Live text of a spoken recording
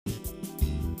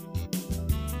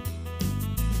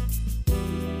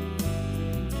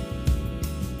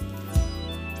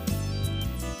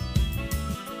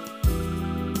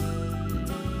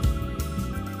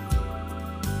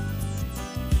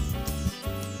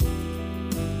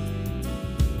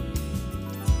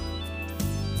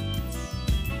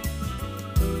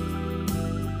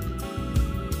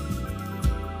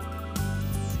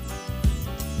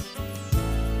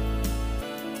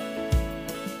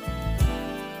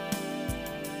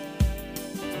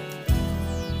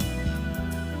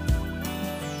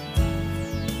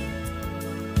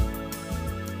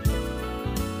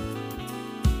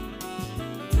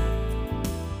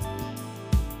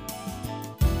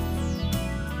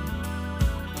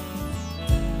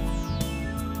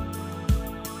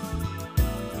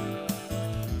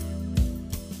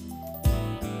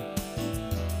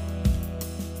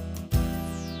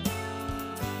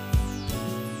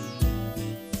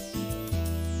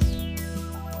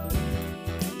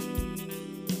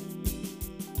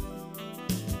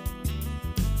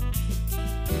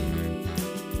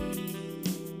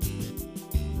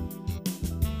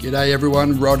G'day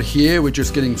everyone, Rod here. We're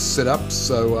just getting set up,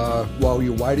 so while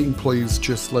you're waiting, please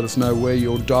just let us know where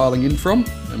you're dialing in from,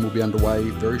 and we'll be underway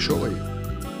very shortly.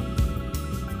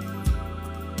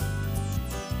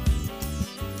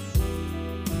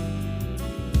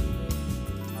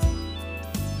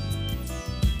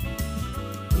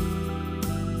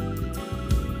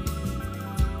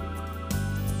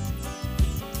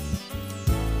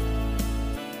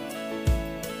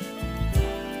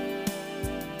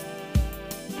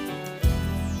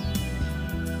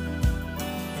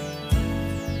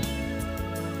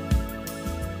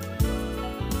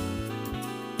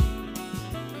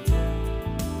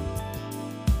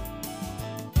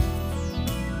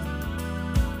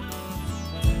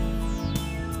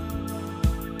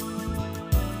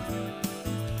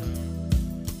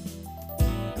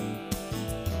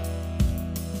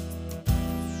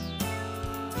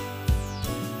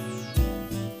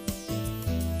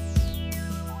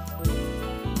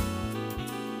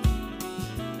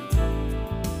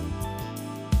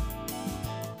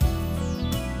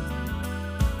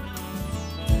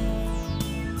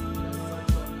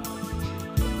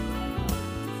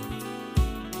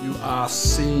 Are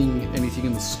seeing anything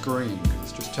in the screen, because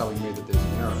it's just telling me that there's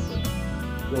an error, but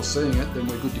if you're seeing it, then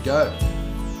we're good to go.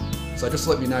 So just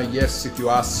let me know yes if you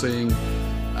are seeing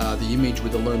the image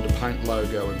with the Learn to Paint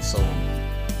logo and so on.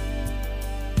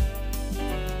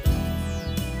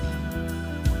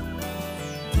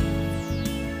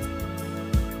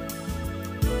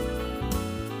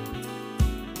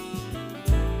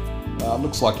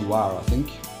 Looks like you are, I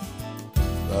think.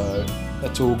 So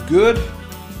that's all good.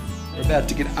 We're about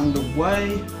to get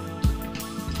underway.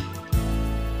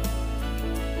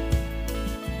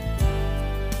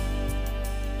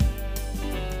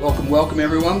 Welcome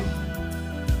everyone.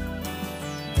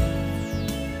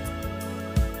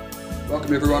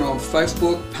 Welcome everyone on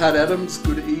Facebook. Pat Adams,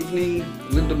 good evening.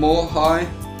 Linda Moore, hi.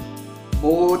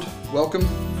 Maud, welcome.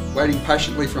 Waiting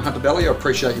patiently for Hunter Belly, I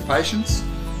appreciate your patience.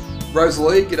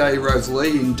 Rosalie, g'day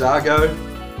Rosalie in Dargo.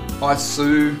 Hi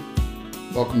Sue,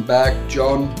 welcome back.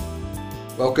 John,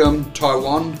 welcome.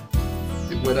 Taiwan, a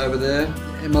bit wet over there.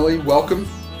 Emily, welcome.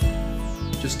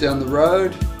 Just down the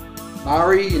road.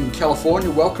 Mari in California,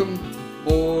 welcome.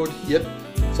 Maud, yep.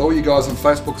 So all you guys on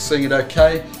Facebook are seeing it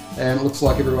okay, and it looks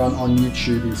like everyone on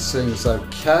YouTube is seeing us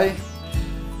okay.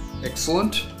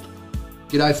 Excellent.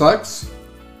 G'day folks,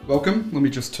 welcome. Let me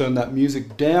just turn that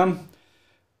music down.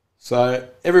 So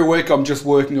every week I'm just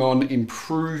working on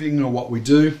improving on what we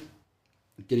do,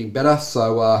 getting better.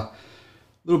 So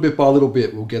little bit by little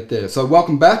bit, we'll get there. So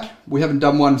welcome back. We haven't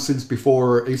done one since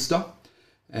before Easter,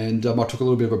 and I took a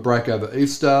little bit of a break over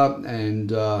Easter and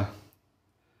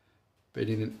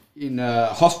been in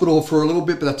hospital for a little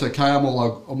bit, but that's okay. I'm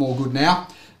all good now.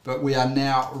 But we are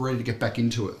now ready to get back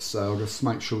into it. So I'll just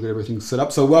make sure we get everything set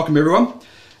up. So welcome everyone.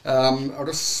 I'll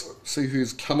just see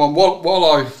who's come on. While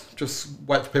I just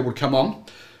wait for people to come on,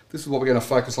 this is what we're going to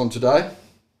focus on today,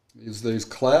 is these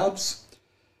clouds.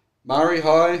 Mari,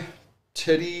 hi.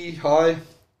 Teddy, hi.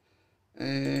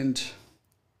 And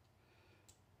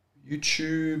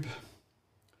YouTube.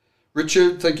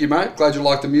 Richard, thank you mate. Glad you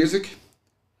like the music.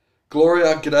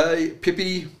 Gloria, g'day.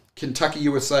 Pippi, Kentucky,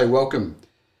 USA, welcome.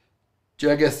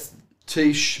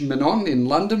 Jagatish Menon in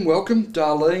London, welcome.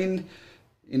 Darlene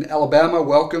in Alabama,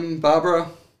 welcome. Barbara,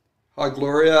 hi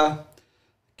Gloria.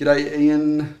 G'day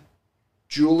Ian.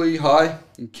 Julie, hi,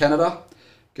 in Canada.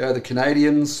 Go the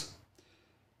Canadians.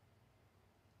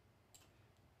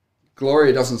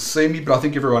 Gloria doesn't see me, but I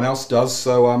think everyone else does,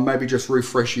 so maybe just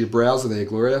refresh your browser there,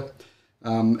 Gloria.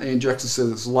 Ian Jackson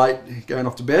says it's late, going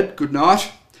off to bed. Good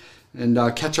night, and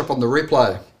catch up on the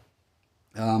replay.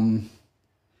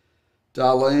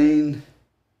 Darlene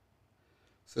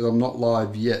says I'm not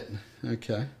live yet.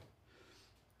 Okay.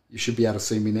 You should be able to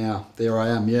see me now. There I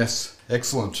am, yes.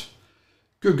 Excellent.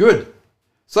 Good.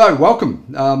 So,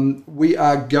 welcome. We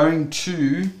are going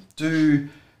to do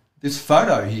this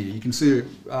photo here. You can see it,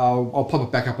 I'll pop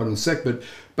it back up in a sec, but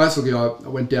basically I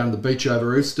went down to the beach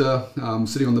over Easter,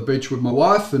 sitting on the beach with my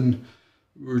wife, and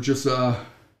we were just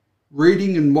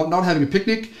reading and whatnot, having a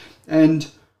picnic, and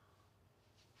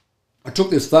I took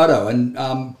this photo,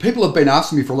 and people have been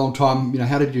asking me for a long time,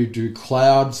 how did you do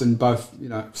clouds? And both,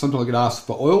 sometimes I get asked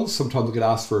for oils, sometimes I get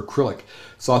asked for acrylic.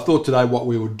 So I thought today what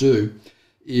we would do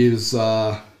is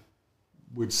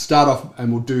we'd start off and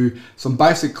we'll do some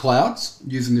basic clouds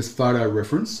using this photo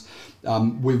reference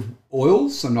with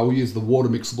oils, and I'll use the water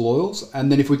mixable oils.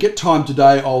 And then if we get time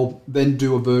today, I'll then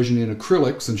do a version in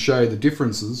acrylics and show you the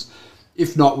differences.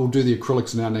 If not, we'll do the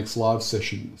acrylics in our next live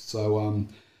session. So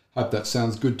hope that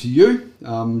sounds good to you.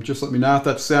 Just let me know if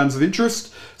that sounds of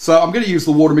interest. So I'm going to use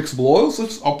the water mixable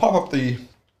oils. I'll pop up the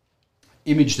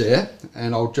image there,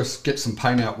 and I'll just get some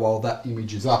paint out while that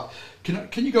image is up.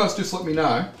 Can you guys just let me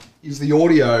know, is the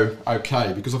audio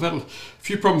okay? Because I've had a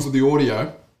few problems with the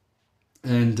audio,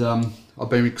 and I've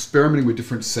been experimenting with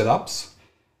different setups,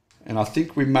 and I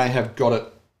think we may have got it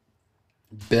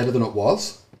better than it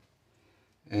was.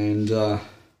 And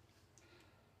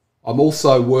I'm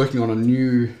also working on a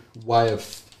new way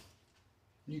of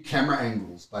new camera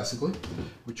angles, basically,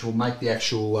 which will make the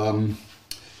actual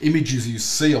images you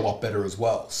see a lot better as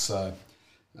well. So,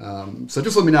 so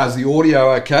just let me know, is the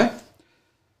audio okay?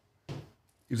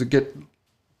 Does it get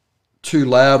too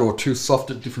loud or too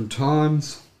soft at different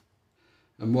times?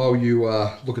 And while you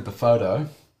look at the photo,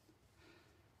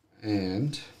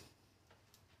 and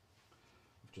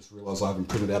I've just realised I haven't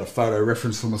printed out a photo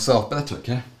reference for myself, but that's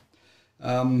okay.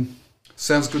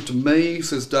 Sounds good to me,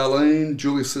 says Darlene.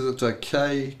 Julia says it's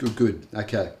okay. Good.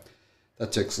 Okay,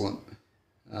 that's excellent.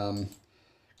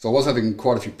 So I was having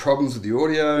quite a few problems with the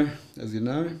audio, as you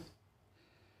know.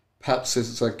 Pat says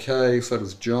it's okay, so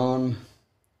does John.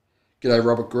 G'day,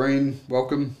 Robert Green,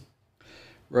 welcome.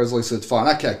 Rosalie says it's fine.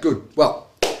 Okay, good. Well,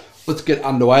 let's get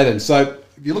underway then. So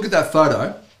if you look at that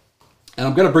photo, and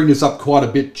I'm going to bring this up quite a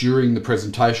bit during the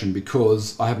presentation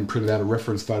because I haven't printed out a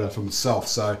reference photo for myself.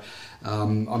 So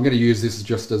I'm going to use this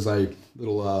just as a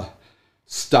little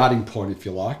starting point, if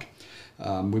you like.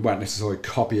 We won't necessarily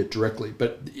copy it directly,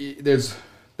 but there's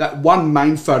that one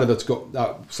main photo that's got,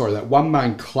 that one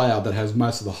main cloud that has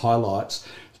most of the highlights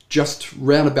just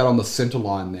round about on the center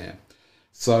line there.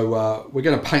 So we're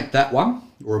going to paint that one,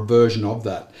 or a version of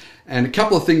that. And a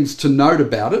couple of things to note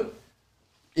about it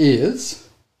is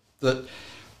that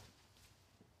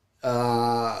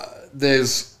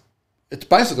it's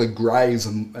basically greys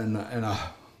and a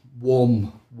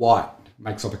warm white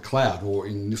makes up a cloud, or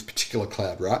in this particular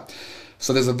cloud, right?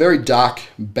 So there's a very dark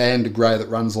band of grey that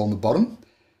runs along the bottom.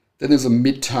 Then there's a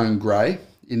mid-tone grey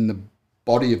in the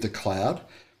body of the cloud,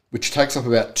 which takes up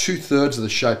about 2/3 of the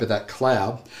shape of that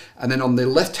cloud. And then on the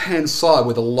left-hand side,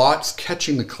 where the light's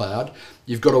catching the cloud,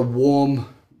 you've got a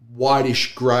warm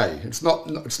whitish grey. It's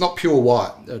not pure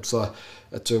white. It's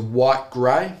a white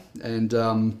grey, and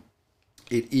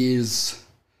it is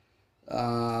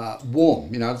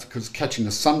warm, you know, because it's catching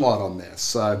the sunlight on there.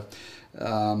 So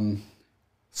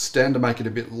stand to make it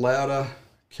a bit louder.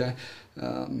 Okay.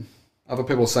 Other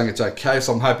people are saying it's okay,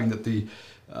 so I'm hoping that the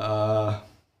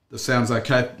sound's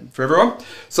okay for everyone.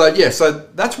 So yeah, so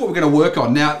that's what we're going to work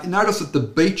on. Now, notice that the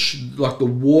beach, like the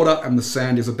water and the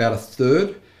sand, is about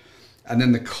 1/3. And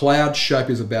then the cloud shape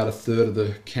is about 1/3 of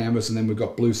the canvas, and then we've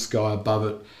got blue sky above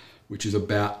it, which is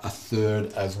about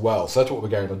 1/3 as well. So that's what we're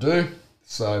going to do.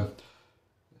 So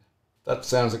that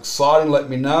sounds exciting. Let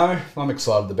me know. I'm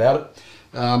excited about it.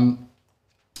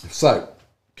 So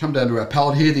come down to our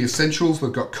palette here, the essentials.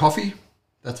 We've got coffee.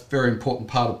 That's a very important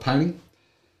part of painting,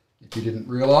 if you didn't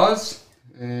realise.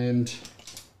 And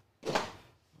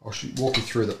I'll walk you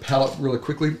through the palette really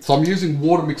quickly. So I'm using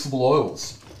water mixable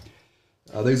oils.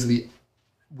 These are the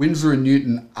Winsor &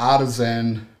 Newton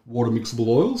Artisan water mixable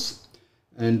oils.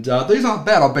 And these aren't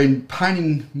bad. I've been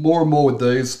painting more and more with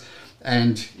these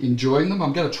and enjoying them.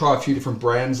 I'm going to try a few different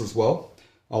brands as well.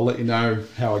 I'll let you know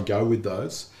how I go with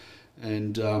those.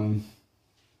 And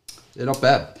they're not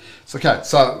bad. So, okay,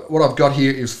 so what I've got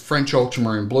here is French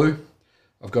ultramarine blue.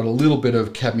 I've got a little bit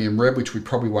of cadmium red, which we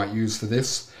probably won't use for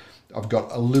this. I've got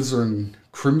alizarin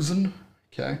crimson,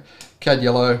 okay, cad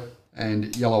yellow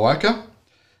and yellow ochre.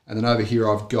 And then over here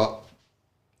I've got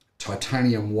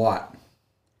titanium white.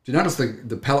 Do you notice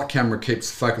the palette camera keeps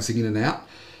focusing in and out?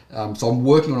 So I'm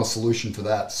working on a solution for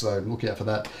that, so look out for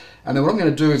that. And then what I'm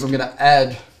going to do is I'm going to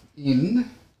add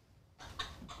in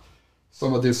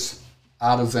some of this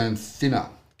artisan thinner,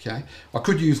 okay? I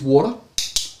could use water,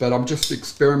 but I'm just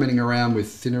experimenting around with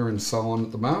thinner and so on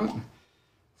at the moment.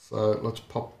 So let's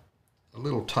pop a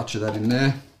little touch of that in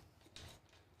there.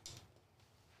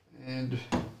 And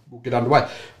we'll get underway.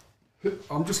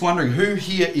 I'm just wondering who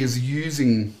here is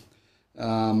using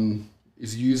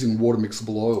water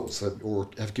mixable oils, or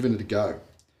have given it a go.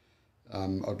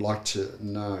 I'd like to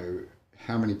know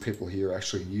how many people here are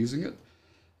actually using it.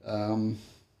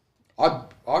 I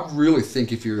really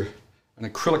think if you're an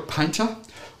acrylic painter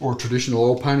or a traditional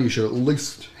oil painter, you should at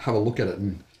least have a look at it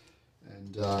and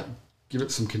give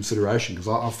it some consideration, because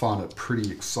I find it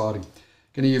pretty exciting.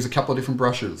 Going to use a couple of different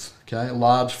brushes, okay? A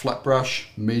large flat brush,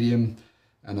 medium,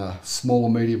 and a smaller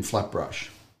medium flat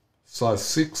brush. Size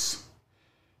 6,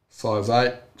 size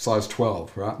 8, size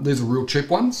 12, right? These are real cheap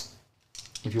ones.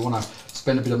 If you want to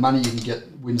spend a bit of money, you can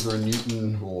get Winsor &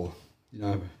 Newton, or, you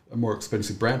know, a more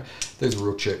expensive brand. These are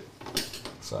real cheap.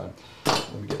 So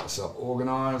let me get myself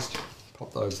organised.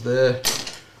 Pop those there.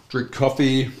 Drink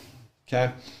coffee.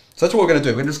 Okay, so that's what we're going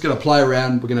to do. We're just going to play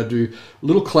around. We're going to do a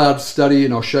little cloud study,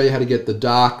 and I'll show you how to get the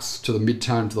darks to the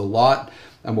mid-tone to the light,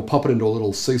 and we'll pop it into a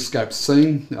little seascape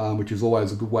scene, which is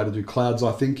always a good way to do clouds,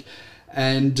 I think.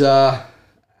 And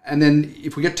then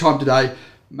if we get time today,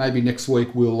 maybe next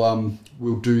week we'll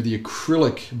do the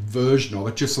acrylic version of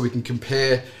it, just so we can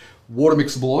compare water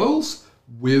mixable oils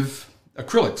with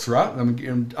acrylics, right?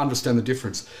 And understand the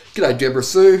difference. G'day, Deborah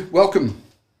Sue. Welcome.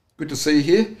 Good to see you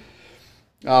here.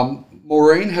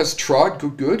 Maureen has tried.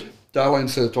 Good. Darlene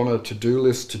said it's on a to-do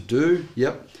list to do.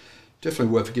 Yep.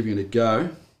 Definitely worth giving it a go.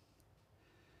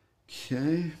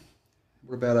 Okay.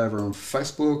 What about over on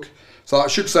Facebook? So I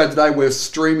should say today we're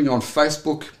streaming on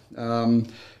Facebook,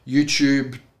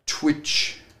 YouTube,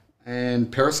 Twitch,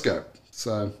 and Periscope.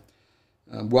 So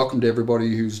welcome to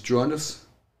everybody who's joined us.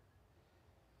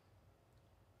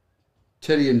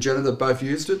 Teddy and Jenna both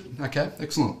used it. Okay,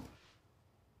 excellent.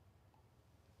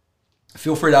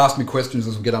 Feel free to ask me questions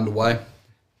as we get underway.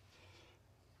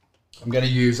 I'm going to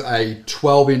use a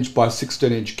 12-inch by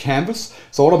 16-inch canvas.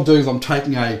 So what I'm doing is I'm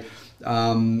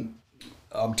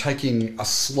taking a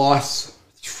slice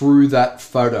through that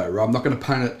photo. Right? I'm not going to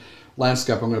paint it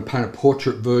landscape. I'm going to paint a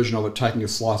portrait version of it, taking a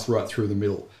slice right through the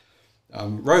middle.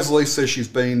 Rosalie says she's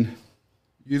been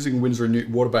using Winsor &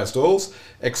 Newton water-based oils.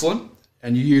 Excellent.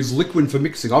 And you use liquid for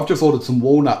mixing. I've just ordered some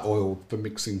walnut oil for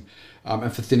mixing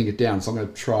and for thinning it down, so I'm going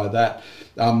to try that.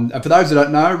 And for those who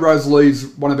don't know, Rosalie's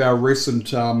one of our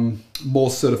recent more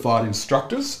certified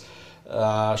instructors.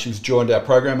 She's joined our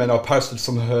program, and I posted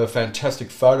some of her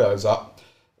fantastic photos up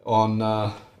on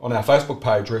our Facebook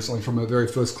page recently from her very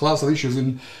first class. I think she was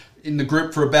in the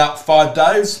group for about 5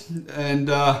 days and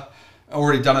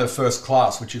already done her first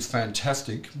class, which is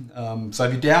fantastic. So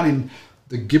if you're down in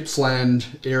the Gippsland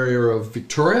area of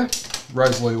Victoria,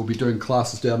 Rosalie will be doing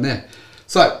classes down there.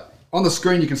 So on the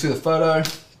screen you can see the photo.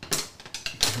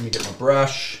 Let me get my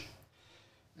brush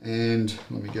and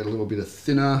let me get a little bit of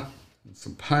thinner and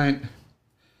some paint.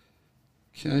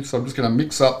 Okay, so I'm just going to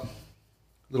mix up a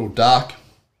little dark,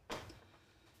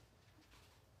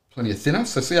 plenty of thinner.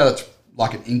 So see how that's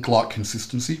like an ink-like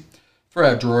consistency. For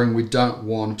our drawing we don't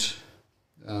want,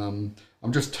 I'm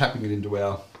just tapping it into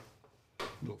our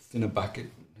little thinner bucket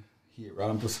here, right?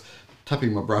 I'm just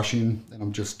tapping my brush in and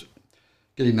I'm just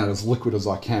getting that as liquid as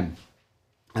I can.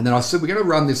 And then I said we're going to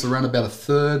run this around about a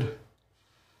third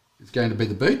is going to be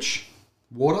the beach,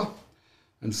 water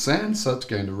and sand. So it's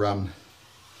going to run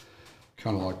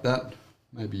kind of like that,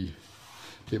 maybe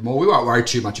a bit more. We won't worry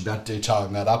too much about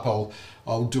detailing that up.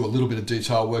 I'll do a little bit of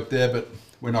detail work there, but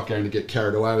we're not going to get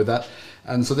carried away with that.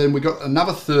 And so then we got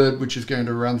another third which is going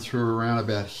to run through around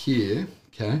about here,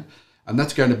 okay? And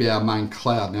that's going to be our main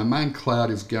cloud. Now, main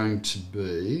cloud is going to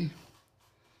be,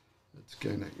 it's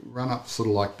going to run up sort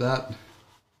of like that.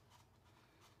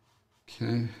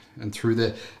 Okay, and through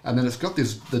there. And then it's got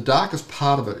this, the darkest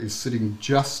part of it is sitting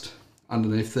just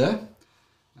underneath there.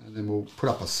 And then we'll put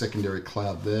up a secondary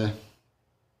cloud there.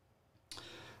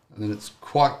 And then it's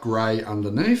quite grey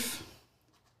underneath.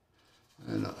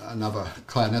 And another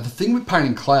cloud. Now, the thing with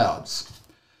painting clouds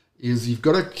is you've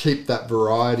got to keep that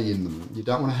variety in them. You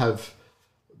don't want to have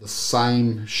the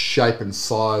same shape and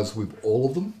size with all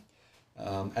of them.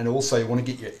 And also you want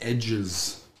to get your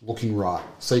edges looking right.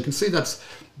 So you can see that's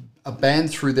a band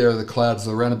through there of the clouds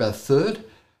around about a third,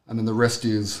 and then the rest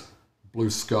is blue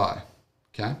sky.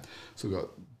 Okay, so we've got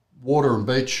water and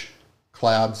beach,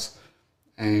 clouds,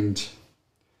 and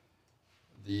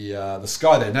the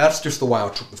sky there. Now that's just the way I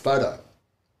took the photo.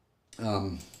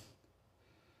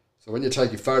 So when you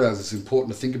take your photos, it's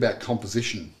important to think about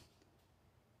composition.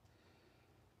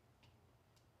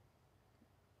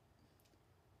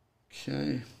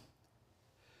 Okay.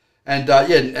 And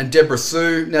and Deborah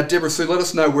Sue. Now, Deborah Sue, let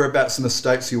us know whereabouts in the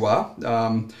States you are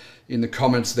in the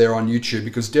comments there on YouTube,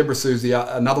 because Deborah Sue's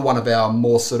another one of our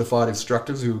more certified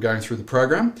instructors who are going through the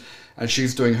program, and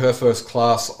she's doing her first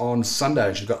class on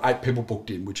Sunday. She's got 8 people booked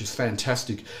in, which is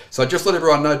fantastic. So just let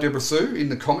everyone know, Deborah Sue, in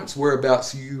the comments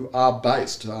whereabouts you are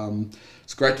based.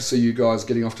 It's great to see you guys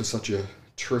getting off to such a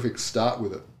terrific start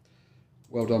with it.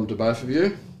 Well done to both of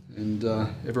you and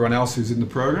everyone else who's in the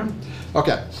program.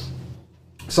 Okay.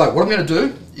 So what I'm going to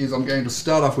do is I'm going to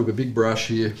start off with a big brush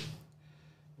here.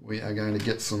 We are going to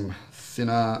get some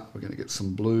thinner. We're going to get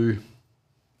some blue.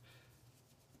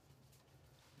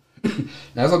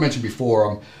 Now, as I mentioned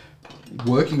before, I'm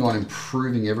working on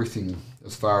improving everything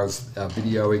as far as our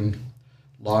videoing,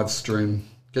 live stream,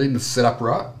 getting the setup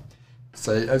right.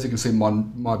 So as you can see,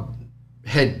 my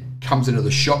head comes into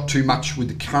the shot too much with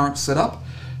the current setup.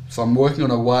 So I'm working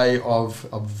on a way of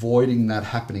avoiding that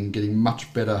happening, getting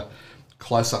much better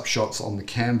close-up shots on the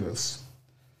canvas.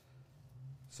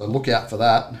 So look out for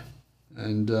that.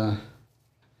 and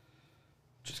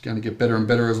just going to get better and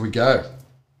better as we go.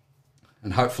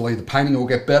 And hopefully the painting will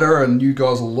get better and you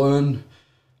guys will learn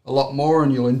a lot more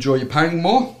and you'll enjoy your painting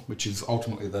more, which is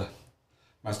ultimately the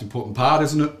most important part,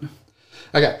 isn't it?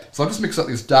 Okay, so I'll just mix up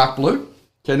this dark blue.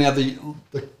 Okay, now the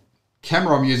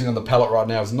camera I'm using on the palette right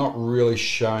now is not really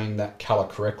showing that colour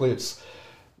correctly. It's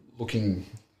looking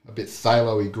a bit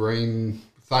phthalo-y green,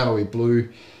 phthalo-y blue,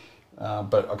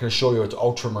 but I can assure you it's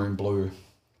ultramarine blue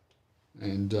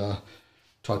and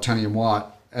titanium white.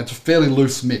 And it's a fairly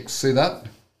loose mix, see that?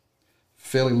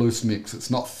 Fairly loose mix. It's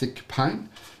not thick paint,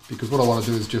 because what I want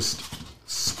to do is just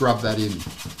scrub that in.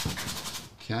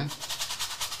 Okay.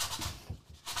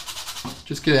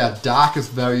 Just get our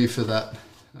darkest value for that,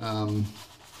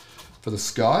 for the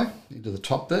sky into the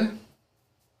top there.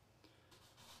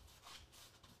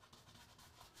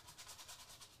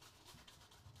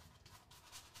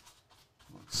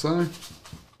 Like so.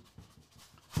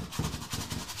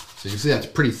 So you can see that's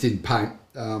pretty thin paint.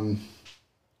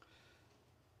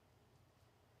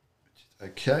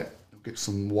 Okay, we'll get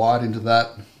some white into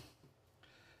that.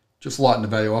 Just lighten the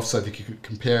value off, so if you could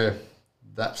compare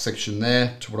that section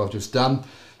there to what I've just done,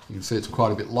 you can see it's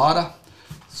quite a bit lighter.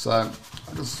 So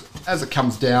as it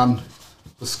comes down,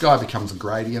 the sky becomes a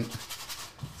gradient.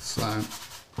 So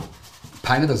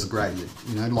paint it as a gradient.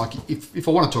 You know, like if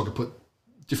I want to put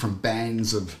different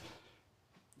bands of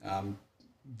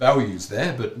values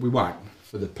there, but we won't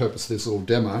for the purpose of this little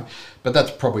demo. But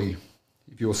that's probably,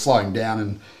 if you were slowing down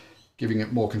and giving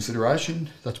it more consideration,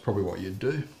 that's probably what you'd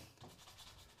do.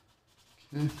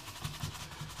 Okay.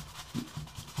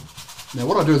 Now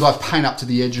what I do is I paint up to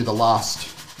the edge of the last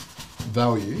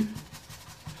value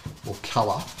or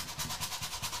colour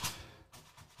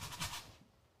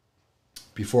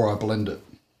before I blend it.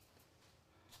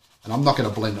 And I'm not going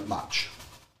to blend it much.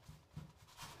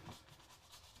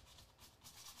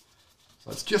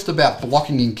 So it's just about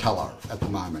blocking in colour at the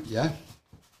moment, yeah?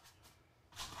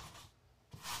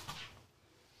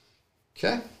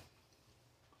 Okay.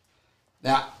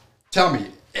 Now, tell me,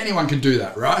 anyone can do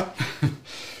that, right?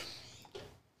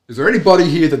 Is there anybody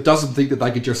here that doesn't think that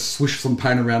they could just swish some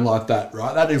paint around like that,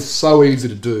 right? That is so easy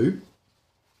to do,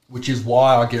 which is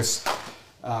why I guess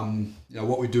you know,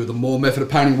 what we do, the Moore method of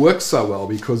painting works so well,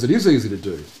 because it is easy to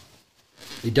do.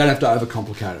 You don't have to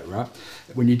overcomplicate it, right?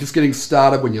 When you're just getting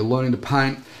started, when you're learning to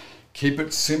paint, keep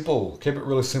it simple. Keep it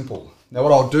really simple. Now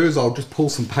what I'll do is I'll just pull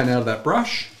some paint out of that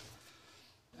brush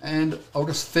and I'll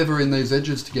just feather in these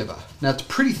edges together. Now it's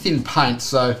pretty thin paint,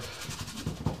 so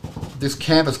this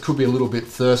canvas could be a little bit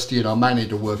thirsty and I may need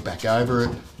to work back over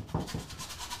it.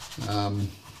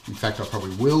 In fact, I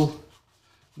probably will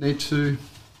need to.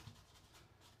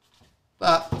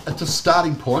 But at the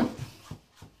starting point,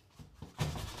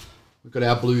 we've got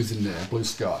our blues in there, blue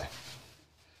sky.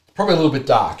 Probably a little bit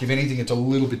dark. If anything, it's a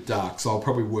little bit dark, so I'll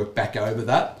probably work back over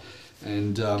that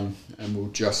and we'll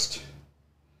just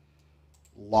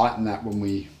lighten that when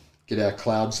we get our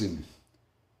clouds in.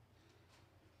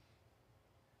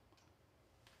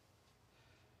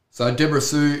 So Deborah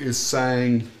Sue is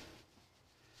saying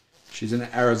she's in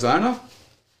Arizona.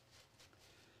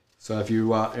 So if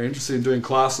you are interested in doing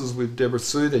classes with Deborah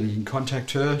Sue, then you can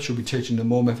contact her. She'll be teaching the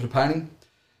Moore method of painting.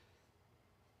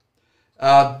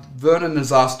 Vernon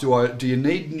has asked, do you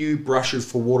need new brushes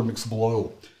for water mixable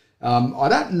oil? I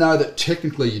don't know that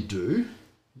technically you do.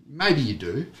 Maybe you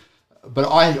do. But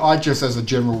I just, as a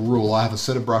general rule, I have a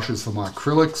set of brushes for my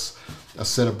acrylics, a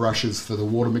set of brushes for the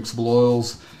water mixable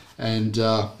oils, and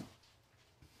I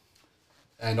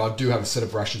do have a set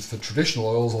of brushes for traditional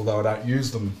oils, although I don't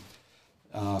use them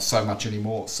so much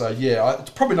anymore. So yeah, it's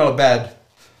probably not a bad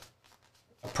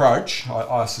approach,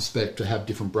 I suspect, to have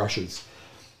different brushes.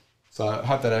 So I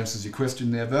hope that answers your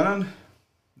question there, Vernon.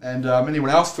 And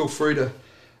anyone else, feel free to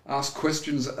ask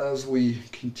questions as we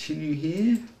continue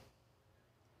here.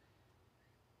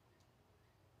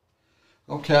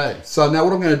 Okay, so now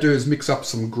what I'm going to do is mix up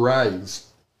some greys,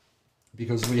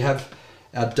 because we have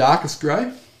our darkest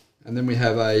grey and then we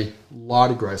have a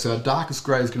lighter grey. So our darkest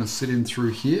grey is going to sit in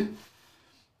through here,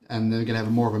 and then we're going to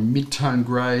have more of a mid-tone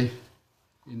grey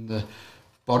in the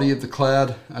body of the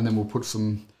cloud, and then we'll put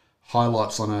some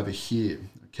highlights on over here.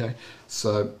 Okay,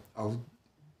 so I'll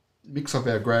mix up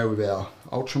our grey with our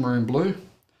ultramarine blue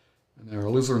and our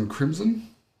alizarin crimson.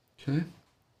 Okay.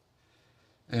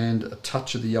 And a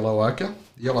touch of the yellow ochre.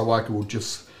 The yellow ochre will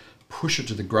just push it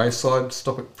to the grey side,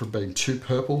 stop it from being too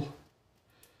purple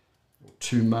or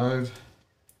too mauve.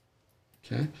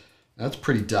 Okay, now that's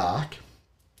pretty dark.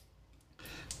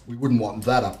 We wouldn't want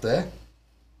that up there.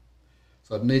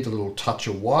 So I'd need a little touch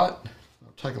of white.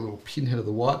 I'll take a little pinhead of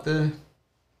the white there.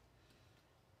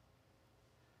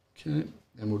 Okay,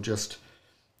 And we'll just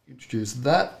introduce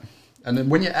that. And then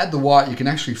when you add the white, you can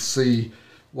actually see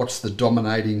what's the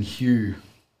dominating hue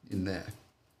in there.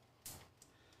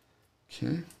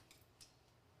 Okay.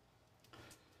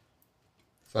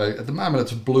 So at the moment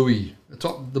it's bluey.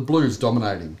 The blue is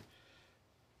dominating.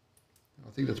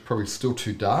 I think that's probably still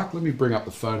too dark. Let me bring up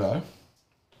the photo.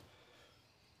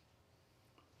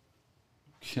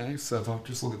 Okay, so if I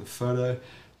just look at the photo,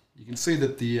 you can see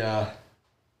that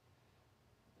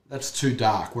that's too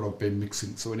dark, what I've been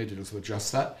mixing, so we need to just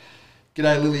adjust that.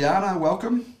 G'day Liliana,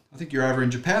 welcome. I think you're over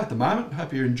in Japan at the moment.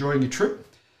 Hope you're enjoying your trip.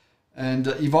 And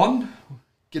Yvonne,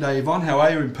 g'day Yvonne, how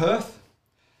are you in Perth?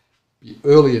 Be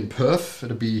early in Perth.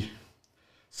 It'll be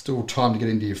still time to get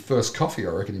into your first coffee,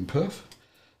 I reckon, in Perth.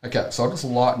 Okay, so I'll just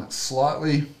lighten it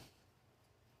slightly.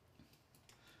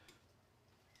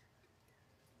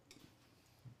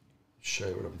 Show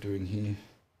you what I'm doing here.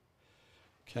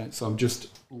 Okay, so I'm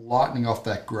just lightening off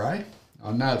that grey.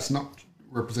 I know it's not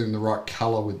representing the right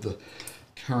colour with the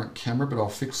current camera, but I'll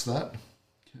fix that.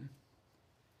 Okay.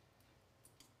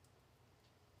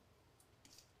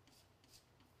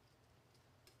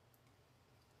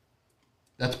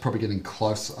 That's probably getting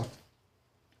closer.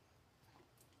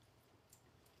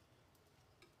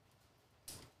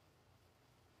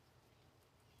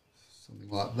 Something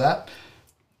like that.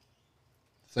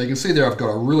 So you can see there I've got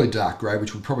a really dark grey,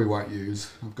 which we probably won't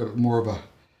use. I've got more of a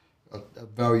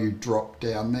value drop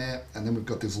down there, and then we've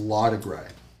got this lighter grey,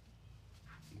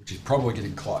 which is probably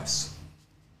getting close.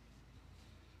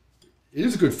 It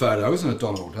is a good photo, isn't it,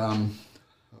 Donald? I'm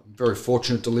very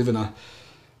fortunate to live in a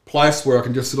place where I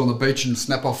can just sit on the beach and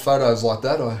snap off photos like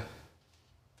that. I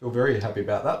feel very happy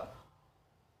about that.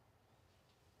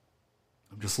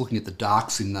 I'm just looking at the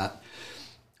darks in that.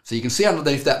 So you can see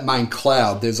underneath that main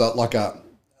cloud, there's like a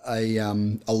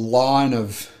line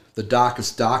of the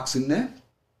darkest darks in there.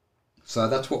 So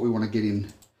that's what we want to get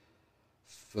in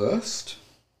first.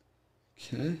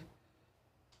 Okay.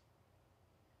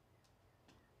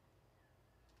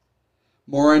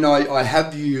 Maureen, I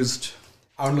have used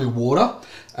only water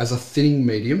as a thinning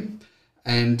medium,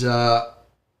 and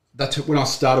that's when I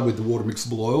started with the water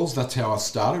mixable oils. That's how I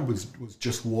started, was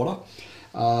just water.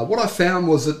 What I found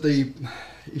was that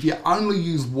if you only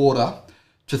use water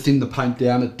to thin the paint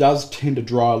down, it does tend to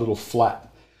dry a little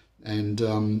flat. And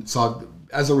so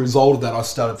as a result of that, I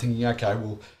started thinking, okay,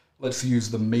 well, let's use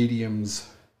the mediums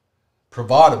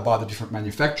provided by the different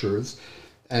manufacturers.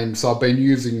 And so I've been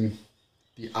using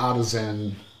the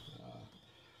Artisan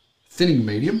thinning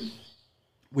medium,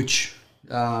 which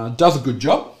does a good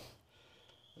job.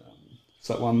 It's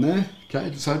that one there.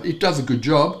 Okay, so it does a good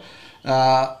job.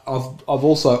 I've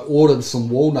also ordered some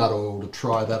walnut oil to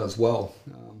try that as well.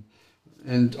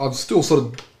 And I'm still sort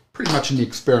of pretty much in the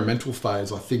experimental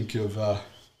phase, I think, of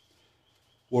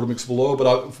water mixable oil.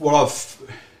 But what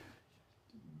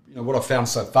I've found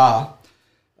so far,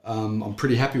 I'm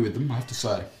pretty happy with them, I have to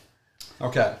say.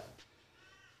 Okay.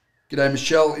 G'day,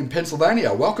 Michelle in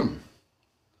Pennsylvania. Welcome.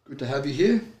 Good to have you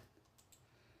here.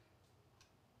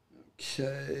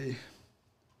 Okay.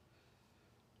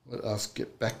 Let us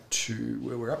get back to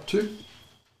where we're up to.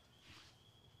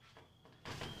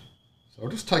 So I'll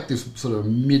just take this sort of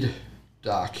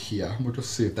mid-dark here. We'll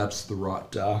just see if that's the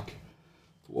right dark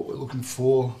for what we're looking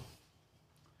for.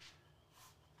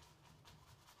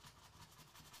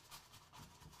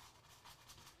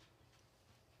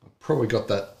 I've probably got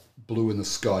that blue in the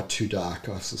sky too dark,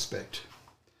 I suspect.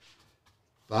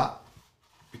 But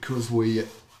because we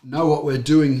know what we're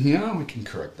doing here, we can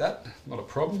correct that. Not a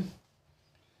problem.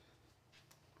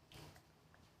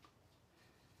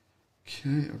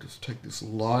 Okay, I'll just take this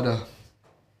lighter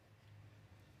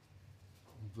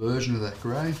version of that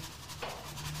grey.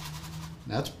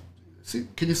 Now,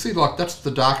 can you see, like, that's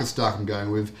the darkest dark I'm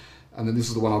going with, and then this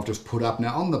is the one I've just put up.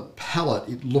 Now, on the palette,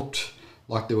 it looked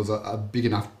like there was a big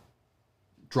enough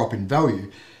drop in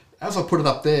value. As I put it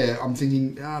up there, I'm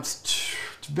thinking, it's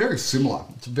very similar.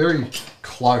 It's very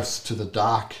close to the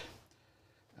dark,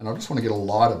 and I just want to get a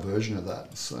lighter version of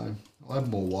that. So I'll add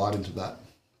more light into that.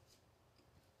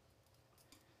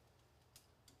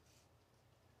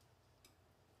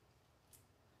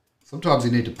 Sometimes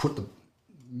you need to put the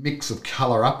mix of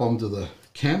colour up onto the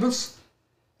canvas,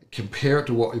 compare it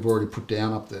to what you've already put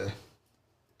down up there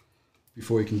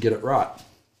before you can get it right.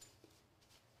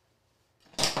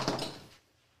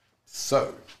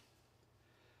 So,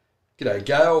 g'day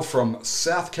Gail from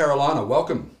South Carolina,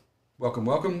 welcome. Welcome,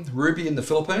 welcome. Ruby in the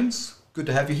Philippines, good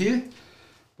to have you here.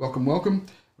 Welcome, welcome.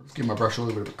 I'll just give my brush a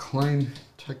little bit of a clean,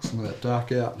 take some of that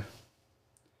dark out.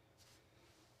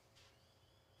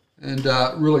 And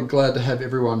really glad to have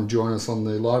everyone join us on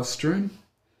the live stream.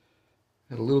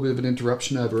 Had a little bit of an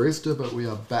interruption over Easter, but we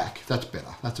are back. That's better.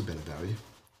 That's a better value.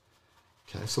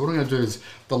 Okay, so what I'm going to do is,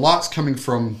 the light's coming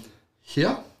from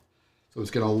here, so it's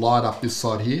going to light up this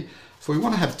side here. So we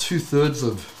want to have 2/3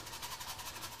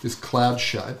 of this cloud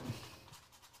shape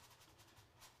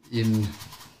in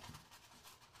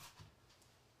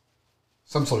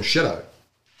some sort of shadow.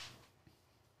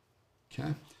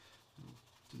 Okay,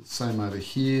 do the same over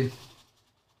here.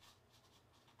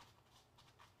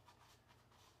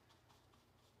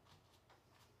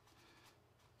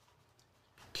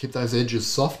 Keep those edges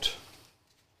soft.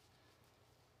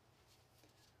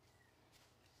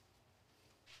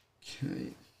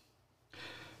 Okay.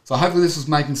 So hopefully this is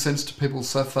making sense to people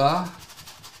so far.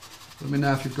 Let me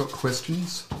know if you've got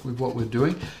questions with what we're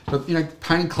doing. But you know,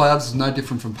 painting clouds is no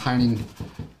different from painting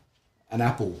an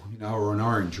apple, you know, or an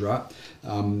orange, right?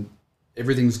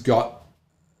 Everything's got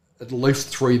at least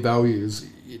 3 values.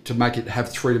 To make it have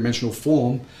 3-dimensional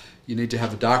form, you need to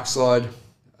have a dark side,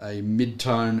 a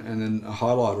mid-tone, and then a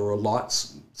highlight or a light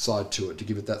side to it to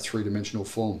give it that 3-dimensional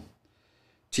form.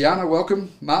 Tiana,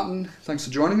 welcome. Martin, thanks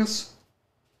for joining us.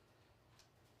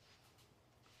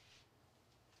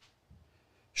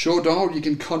 Sure, Donald, you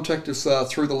can contact us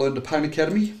through the Learn to Paint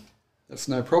Academy. That's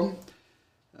no problem.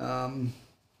 G'day,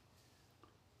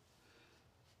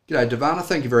 Devana,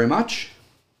 thank you very much.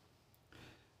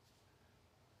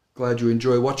 Glad you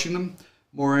enjoy watching them.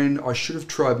 Maureen, I should have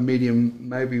tried medium,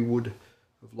 maybe would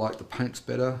have liked the paints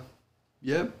better.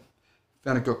 Yeah,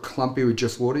 found it got clumpy with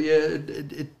just water. Yeah,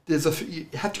 you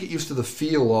have to get used to the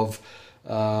feel of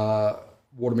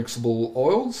water mixable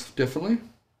oils, definitely.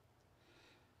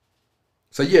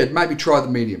 So yeah, maybe try the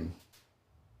medium.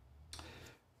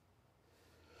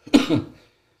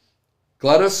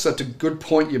 Gladys, that's a good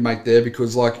point you make there,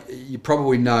 because like you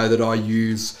probably know that I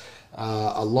use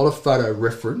a lot of photo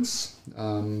reference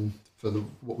for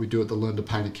what we do at the Learn to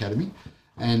Paint Academy,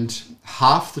 and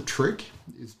half the trick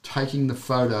is taking the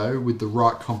photo with the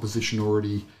right composition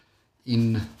already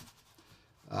in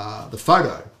the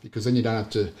photo, because then you don't have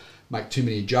to make too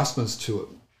many adjustments to it.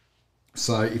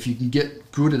 So if you can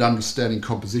get good at understanding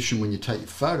composition when you take your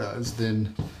photos,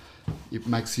 then it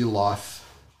makes your life,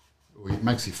 or it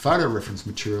makes your photo reference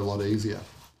material a lot easier,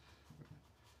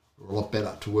 or a lot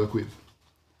better to work with.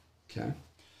 Okay.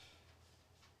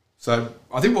 So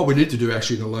I think what we need to do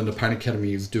actually in the Learn to Paint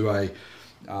Academy is do a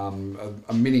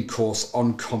mini course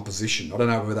on composition. I don't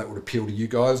know whether that would appeal to you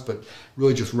guys, but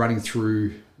really just running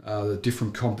through the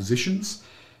different compositions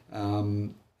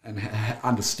and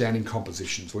understanding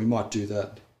compositions. We might do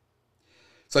that.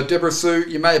 So Deborah Sue,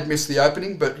 you may have missed the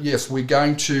opening, but yes,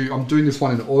 I'm doing this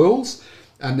one in oils,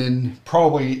 and then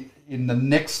probably in the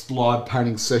next live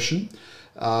painting session,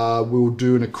 we'll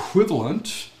do an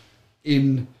equivalent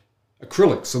in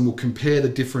acrylics, and we'll compare the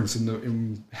difference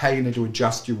in how you need to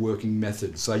adjust your working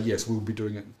method. So yes, we'll be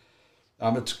doing it.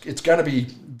 It's going to be a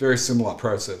very similar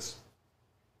process.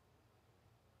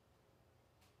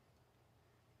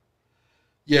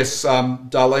 Yes,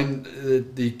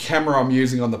 Darlene, the camera I'm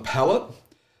using on the palette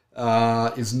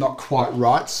is not quite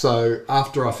right. So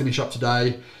after I finish up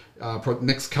today, probably the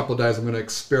next couple of days, I'm going to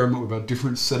experiment with a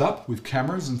different setup with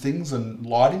cameras and things and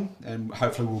lighting, and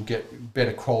hopefully we'll get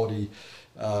better quality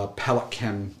palette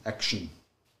cam action.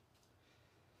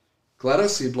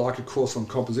 Gladys, you'd like a course on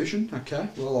composition? Okay,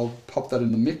 well, I'll pop that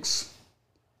in the mix.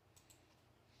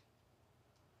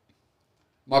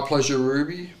 My pleasure,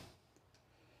 Ruby.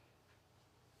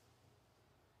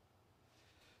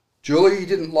 Julie, you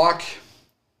didn't like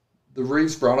the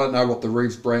Reeves brand. I don't know what the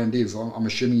Reeves brand is. I'm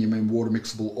assuming you mean water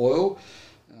mixable oil.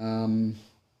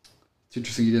 It's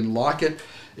interesting you didn't like it.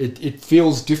 It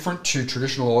feels different to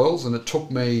traditional oils, and it took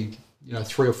me,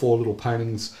 3 or 4 little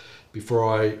paintings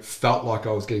before I felt like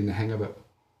I was getting the hang of it.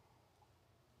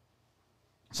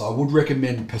 So I would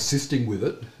recommend persisting with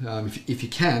it if you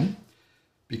can,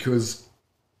 because,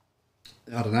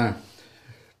 I don't know,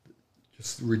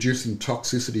 just reducing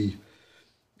toxicity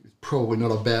is probably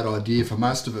not a bad idea for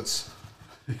most of us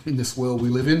in this world we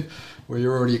live in, where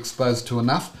you're already exposed to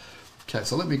enough. Okay,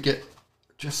 so let me get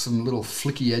just some little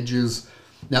flicky edges.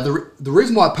 Now, the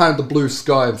reason why I painted the blue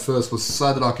sky first was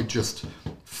so that I could just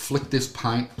flick this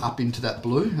paint up into that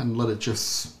blue and let it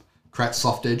just create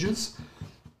soft edges.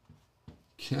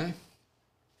 Okay.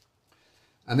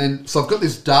 And then, so I've got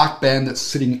this dark band that's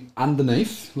sitting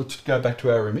underneath. Let's go back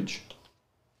to our image.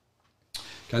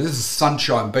 Okay, this is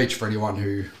Sunshine Beach for anyone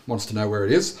who wants to know where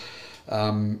it is.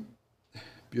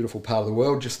 Beautiful part of the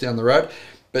world, just down the road.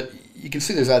 But you can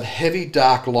see there's that heavy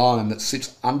dark line that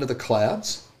sits under the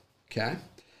clouds. Okay.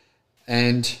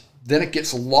 And then it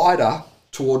gets lighter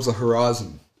towards the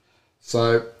horizon.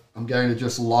 So I'm going to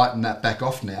just lighten that back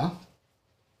off now.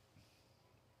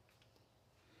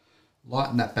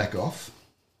 lighten that back off,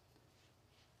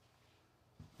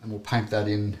 and we'll paint that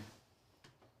in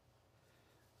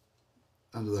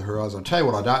under the horizon. I'll tell you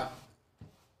what,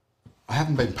 I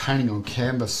haven't been painting on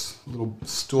canvas, little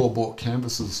store-bought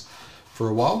canvases for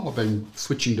a while. I've been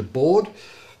switching to board,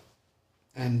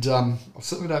 and I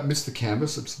certainly don't miss the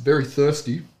canvas. It's very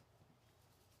thirsty.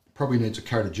 Probably needs a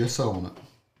coat of gesso on it.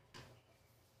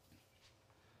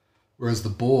 Whereas the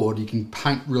board, you can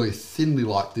paint really thinly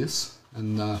like this,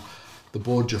 and the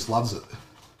board just loves it.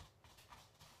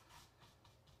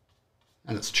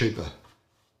 And it's cheaper.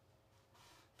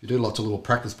 If you do lots of little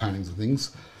practice paintings and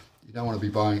things, you don't want to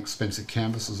be buying expensive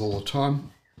canvases all the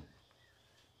time.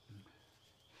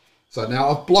 So now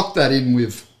I've blocked that in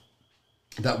with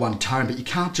that one tone, but you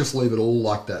can't just leave it all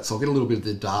like that. So I'll get a little bit of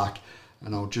the dark,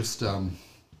 and I'll just have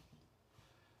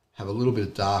a little bit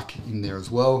of dark in there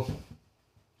as well.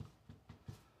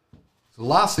 So the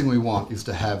last thing we want is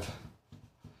to have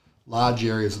large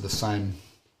areas of the same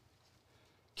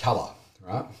colour,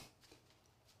 right?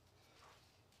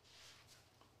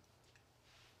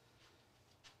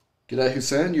 G'day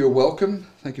Hussein, you're welcome.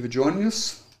 Thank you for joining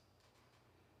us.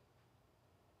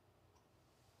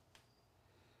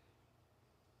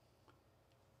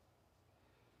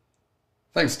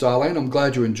 Thanks, Darlene. I'm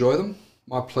glad you enjoy them.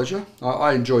 My pleasure.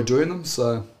 I enjoy doing them.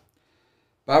 So,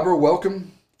 Barbara,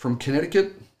 welcome from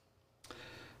Connecticut.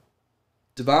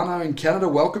 Devano in Canada,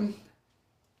 welcome.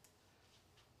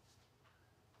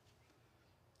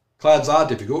 Clouds are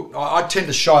difficult. I tend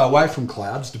to shy away from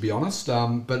clouds, to be honest.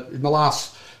 But in the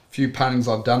last few paintings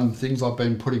I've done, things I've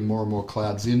been putting more and more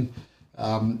clouds in.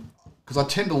 Because I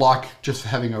tend to like just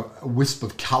having a wisp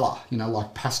of colour, you know,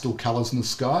 like pastel colours in the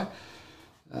sky.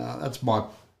 That's my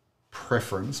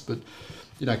preference, but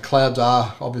you know, clouds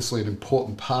are obviously an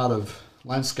important part of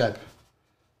landscape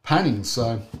painting,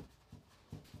 so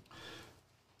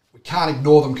we can't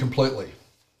ignore them completely.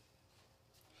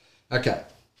 Okay,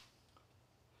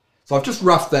 so I've just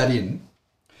roughed that in.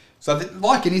 So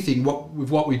like anything,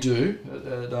 what we do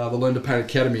at the Learn to Paint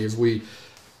Academy is we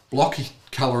block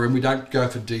colour in. We don't go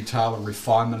for detail and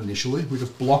refinement initially. We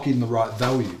just block in the right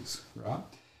values, right?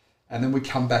 And then we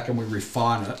come back and we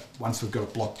refine it once we've got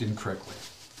it blocked in correctly.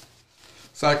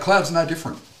 So clouds are no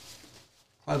different.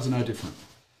 Clouds are no different.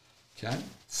 Okay,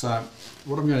 so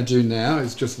what I'm going to do now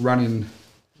is just run in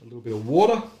a little bit of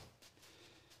water.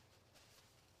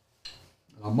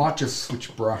 And I might just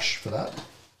switch brush for that.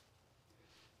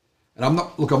 And I'm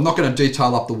not going to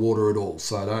detail up the water at all,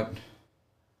 so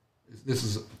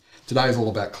today is all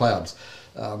about clouds.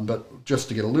 But just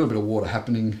to get a little bit of water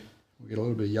happening, we get a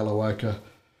little bit of yellow ochre,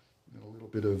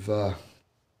 bit of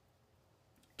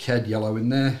cad yellow in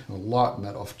there. I'll lighten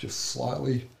that off just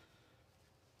slightly.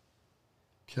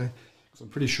 Okay, because I'm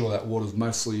pretty sure that water's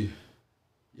mostly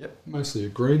a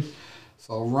green.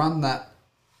 So I'll run that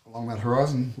along that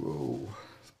horizon. Whoa,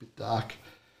 it's a bit dark.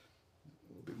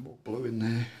 A little bit more blue in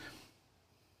there.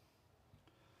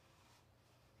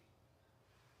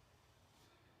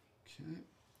 Okay,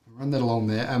 I'll run that along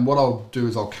there, and what I'll do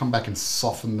is I'll come back and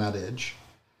soften that edge.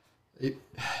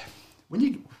 When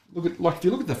you look at, like if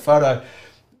you look at the photo,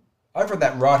 over on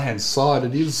that right-hand side,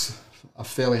 it is a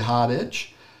fairly hard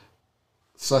edge.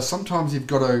 So sometimes you've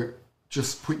got to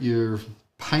just put your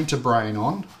painter brain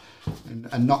on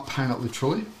and not paint it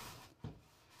literally.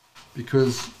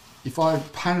 Because if I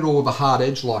paint it all with a hard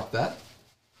edge like that,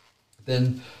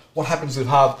 then what happens with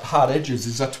hard edges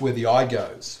is that's where the eye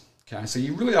goes. Okay, so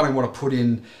you really only want to put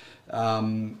in,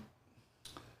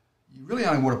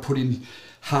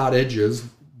 hard edges,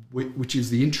 which is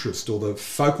the interest or the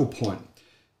focal point.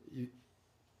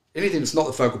 Anything that's not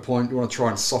the focal point, you want to try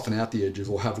and soften out the edges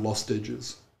or have lost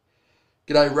edges.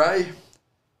 G'day Ray,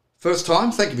 first time,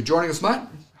 thank you for joining us mate.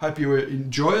 Hope you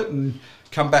enjoy it and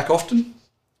come back often.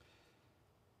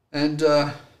 And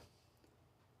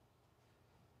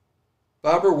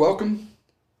Barbara, welcome.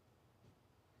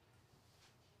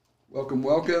 Welcome,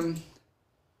 welcome.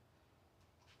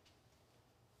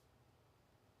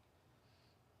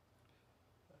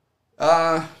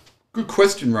 Good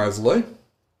question, Rosalie.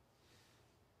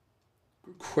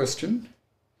 Good question.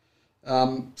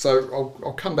 So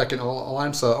I'll come back and I'll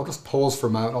answer. I'll just pause for a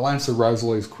moment. I'll answer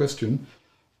Rosalie's question.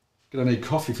 Gonna need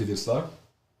coffee for this though.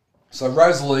 So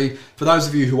Rosalie, for those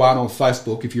of you who aren't on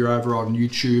Facebook, if you're over on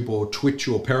YouTube or Twitch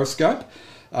or Periscope,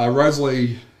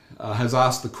 Rosalie has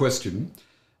asked the question.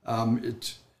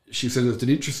 She said it's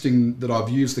interesting that I've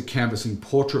used the canvas in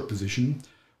portrait position.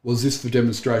 Was this for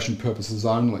demonstration purposes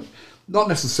only? Not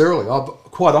necessarily. I've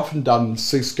quite often done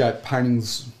seascape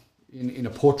paintings in a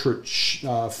portrait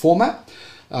format.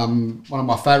 One of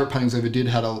my favourite paintings I ever did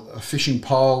had a fishing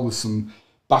pole with some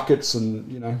buckets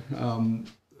and, you know,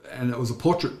 and it was a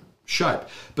portrait shape.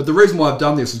 But the reason why I've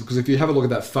done this is because if you have a look at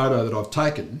that photo that I've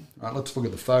taken, right, let's look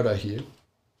at the photo here.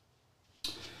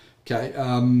 Okay,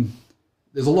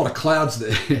 there's a lot of clouds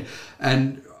there,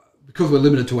 and because we're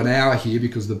limited to an hour here,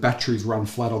 because the batteries run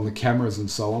flat on the cameras and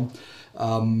so on,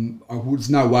 there's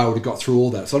no way I would have got through all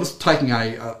that. So I'm just taking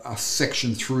a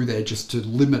section through there just to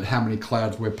limit how many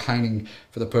clouds we're painting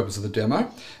for the purpose of the demo.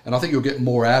 And I think you'll get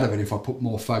more out of it if I put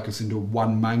more focus into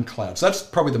one main cloud. So that's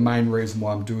probably the main reason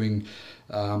why I'm doing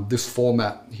this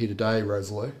format here today,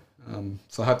 Rosalie.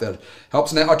 So I hope that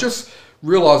helps. Now, I just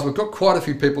realised we've got quite a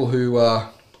few people who are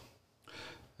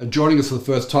joining us for the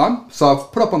first time. So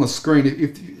I've put up on the screen,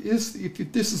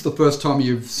 if this is the first time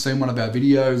you've seen one of our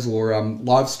videos or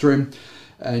live stream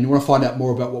and you want to find out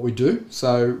more about what we do.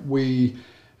 So we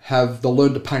have the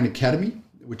Learn to Paint Academy,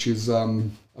 which is a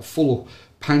full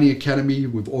painting academy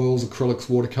with oils, acrylics,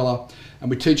 watercolour, and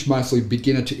we teach mostly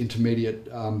beginner to intermediate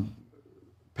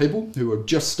people who are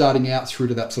just starting out through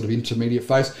to that sort of intermediate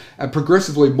phase, and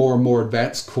progressively more and more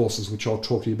advanced courses, which I'll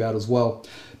talk to you about as well.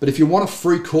 But if you want a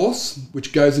free course,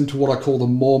 which goes into what I call the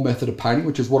More method of painting,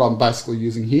 which is what I'm basically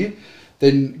using here,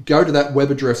 then go to that web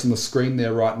address on the screen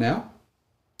there right now,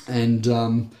 and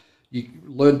you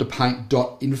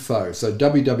learntopaint.info. So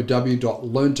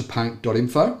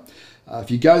www.learntopaint.info.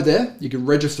 If you go there, you can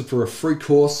register for a free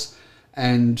course,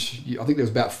 and I think there's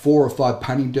about 4 or 5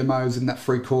 painting demos in that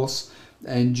free course.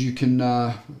 And you can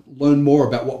learn more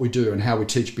about what we do and how we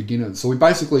teach beginners. So we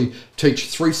basically teach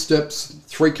 3 steps,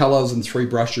 3 colors and 3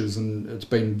 brushes, and it's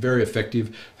been very effective.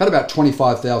 We've had about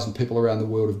 25,000 people around the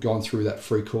world have gone through that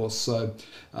free course. So,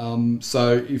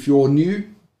 so if you're new,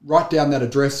 write down that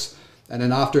address, and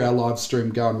then after our live stream,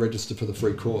 go and register for the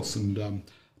free course, and I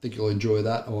think you'll enjoy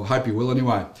that, or I hope you will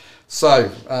anyway.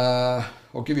 So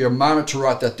I'll give you a moment to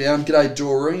write that down. G'day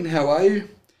Doreen, how are you?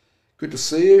 Good to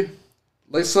see you.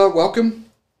 Lisa, welcome.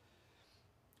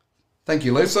 Thank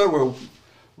you, Lisa.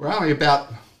 We're only about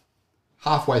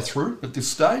halfway through at this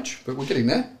stage, but we're getting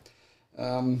there.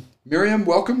 Miriam,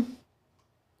 welcome.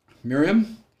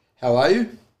 Miriam, how are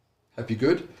you? Hope you're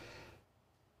good.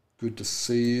 Good to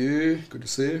see you. Good to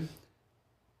see you.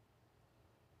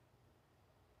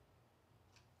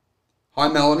 Hi,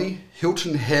 Melanie.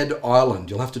 Hilton Head Island.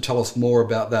 You'll have to tell us more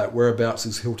about that. Whereabouts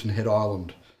is Hilton Head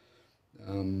Island?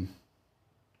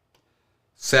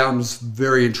 Sounds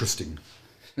very interesting.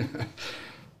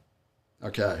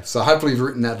 Okay, so hopefully you've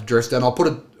written that address down. I'll put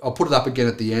it up again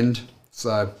at the end.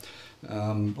 So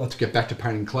let's get back to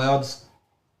painting clouds.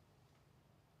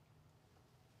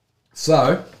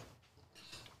 So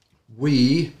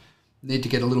we need to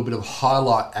get a little bit of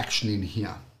highlight action in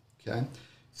here. Okay,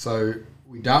 so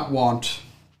we don't want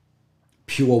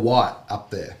pure white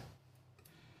up there.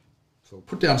 So we'll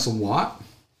put down some white.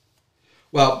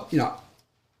 Well, you know,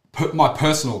 my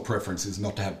personal preference is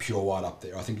not to have pure white up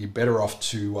there. I think you're better off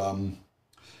to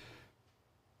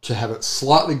have it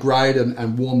slightly greyed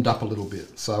and warmed up a little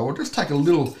bit. So I'll just take a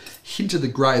little hint of the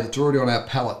grey that's already on our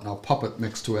palette, and I'll pop it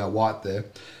next to our white there.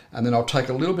 And then I'll take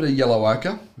a little bit of yellow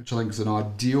ochre, which I think is an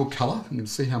ideal colour. You can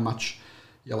see how much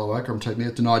yellow ochre I'm taking.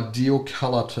 It's an ideal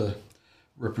colour to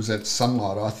represent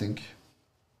sunlight, I think.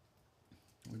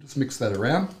 We'll just mix that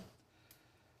around.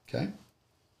 Okay.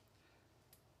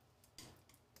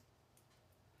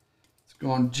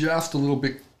 Gone just a little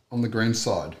bit on the green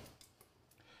side.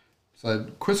 So the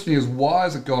question is, why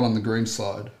has it gone on the green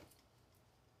side?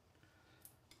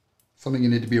 Something you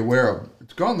need to be aware of.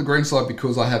 It's gone on the green side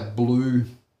because I have blue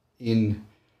in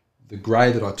the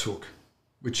grey that I took,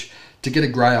 which to get a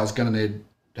grey I was going to need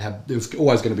to have, there was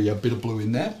always going to be a bit of blue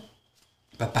in there,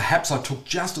 but perhaps I took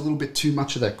just a little bit too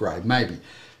much of that grey, maybe.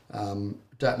 Don't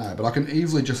know, but I can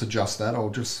easily just adjust that. I'll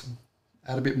just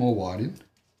add a bit more white in.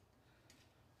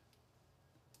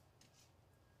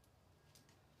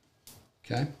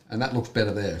 Okay, and that looks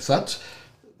better there. So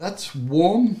that's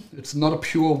warm. It's not a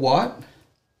pure white.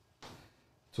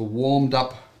 It's a warmed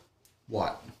up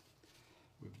white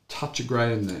with a touch of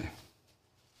grey in there.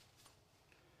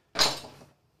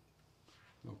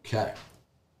 Okay.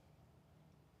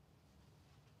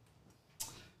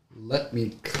 Let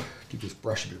me give this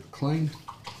brush a bit of a clean.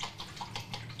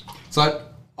 So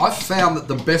I've found that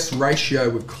the best ratio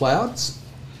with clouds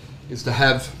is to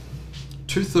have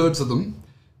 2/3 of them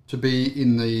to be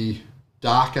in the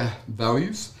darker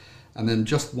values, and then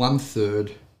just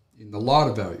 1/3 in the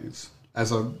lighter values,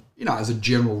 as a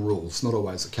general rule. It's not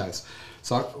always the case.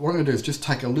 So what I'm going to do is just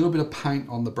take a little bit of paint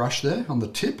on the brush there, on the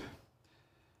tip.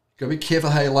 You've got to be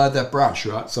careful how you load that brush,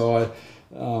 right? So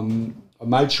I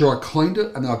made sure I cleaned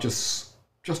it, and then I just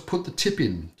put the tip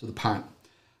in to the paint.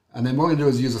 And then what I'm going to do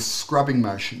is use a scrubbing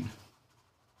motion.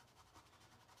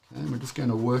 Okay, we're just going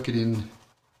to work it in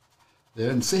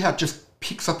there, and see how it just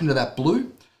picks up into that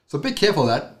blue? So be careful of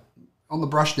that. On the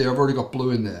brush there, I've already got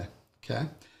blue in there, okay?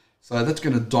 So that's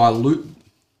going to dilute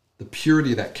the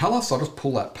purity of that colour. So I'll just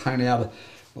pull that paint out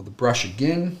of the brush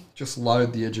again, just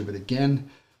load the edge of it again,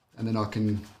 and then I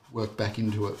can work back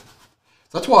into it.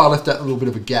 So that's why I left that little bit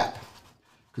of a gap,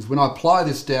 because when I apply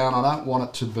this down, I don't want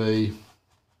it to be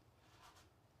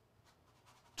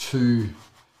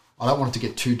I don't want it to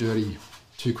get too dirty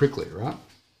too quickly, right?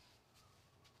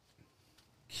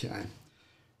 Okay,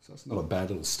 so that's not a bad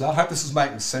little start. I hope this is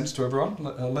making sense to everyone.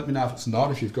 Let me know if it's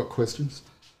not, if you've got questions.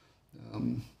 I'll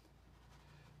just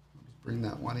bring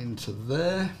that one into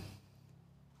there.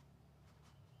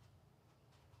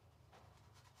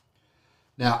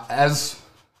 Now, as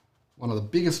one of the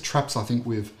biggest traps I think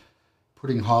with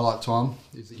putting highlights on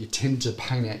is that you tend to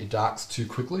paint out your darks too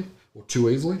quickly or too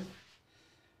easily.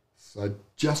 So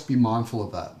just be mindful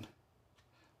of that.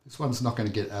 This one's not going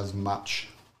to get as much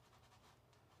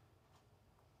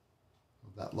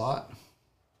of that light.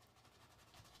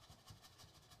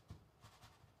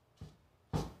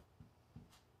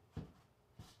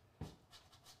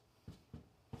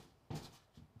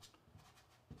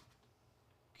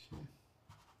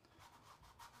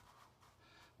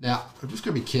 Now, I'm just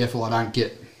going to be careful I don't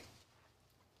get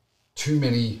too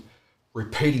many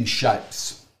repeating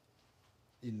shapes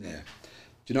in there.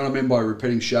 Do you know what I mean by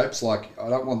repeating shapes? Like, I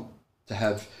don't want to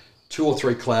have 2 or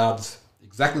 3 clouds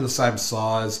exactly the same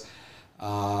size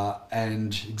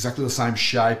and exactly the same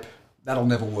shape. That'll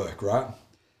never work, right?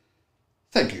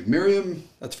 Thank you, Miriam.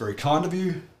 That's very kind of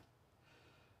you.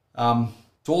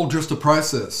 It's all just a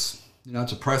process. You know,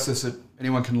 it's a process that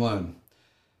anyone can learn.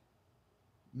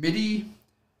 MIDI,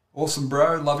 awesome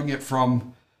bro, loving it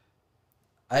from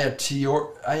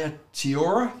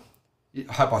Aotearoa.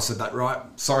 I hope I said that right.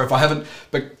 Sorry if I haven't.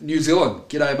 But New Zealand,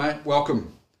 g'day mate,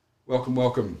 welcome. Welcome,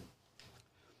 welcome.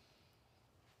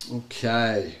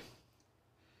 Okay.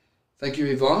 Thank you,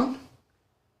 Yvonne.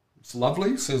 It's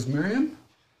lovely, says Miriam.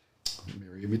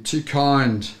 Miriam, you're too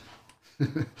kind.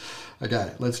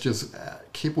 Okay, let's just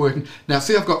keep working. Now,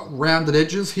 see, I've got rounded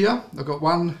edges here. I've got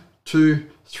 1, 2,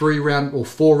 3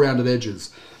 4 rounded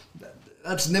edges.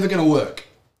 That's never going to work.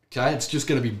 Okay, it's just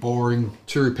going to be boring,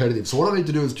 too repetitive. So what I need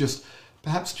to do is just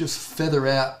perhaps just feather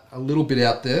out a little bit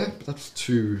out there, but that's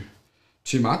too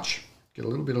much. Get a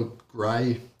little bit of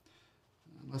grey.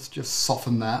 Let's just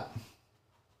soften that.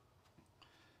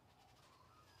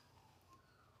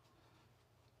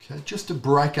 Okay, just to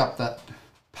break up that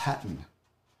pattern.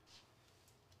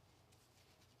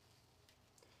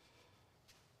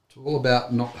 It's all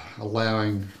about not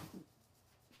allowing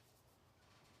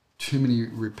too many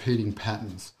repeating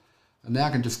patterns. And now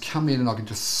I can just come in and I can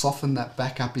just soften that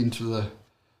back up into the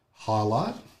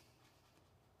highlight.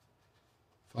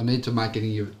 If I need to make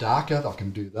any of it darker, I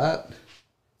can do that.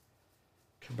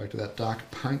 Come back to that darker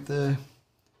paint there.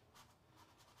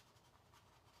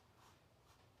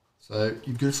 So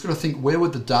you've just got to think, where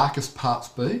would the darkest parts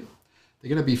be? They're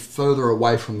going to be further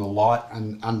away from the light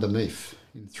and underneath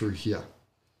in through here.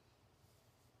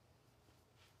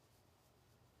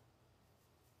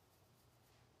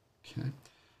 Okay,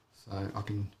 so I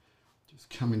can just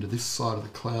come into this side of the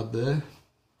cloud there.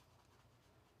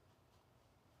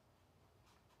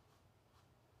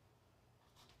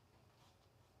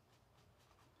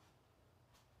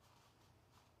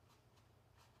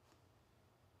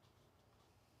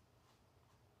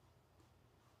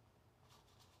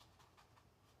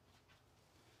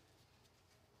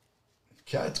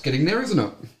 Okay, it's getting there, isn't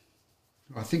it?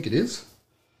 I think it is.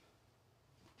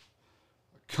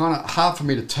 Kind of hard for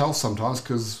me to tell sometimes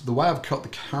because the way I've got the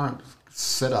current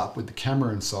set up with the camera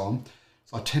and so on,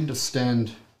 so I tend to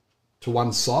stand to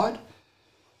one side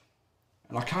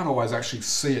and I can't always actually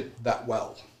see it that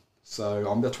well. So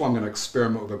that's why I'm going to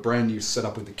experiment with a brand new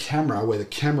setup with the camera, where the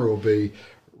camera will be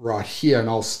right here and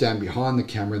I'll stand behind the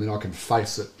camera and then I can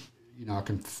face it. You know, I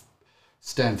can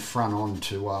stand front on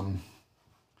to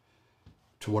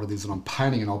what it is that I'm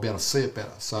painting and I'll be able to see it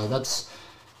better. So that's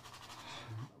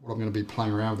what I'm going to be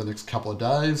playing around with the next couple of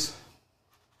days.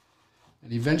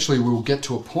 And eventually we'll get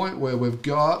to a point where we've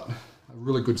got a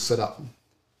really good setup.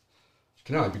 It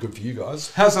can only be good for you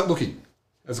guys. How's that looking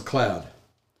as a cloud?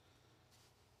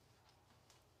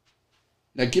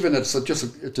 Now, given it's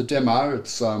it's a demo,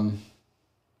 it's been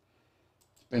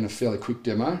a fairly quick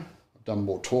demo. I've done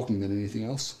more talking than anything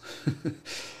else.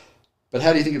 But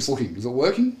how do you think it's looking? Is it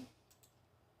working?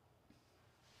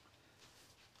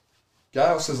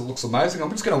 Gail says it looks amazing. I'm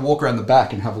just going to walk around the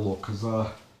back and have a look because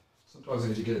sometimes I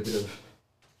need to get a bit of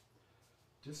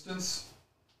distance.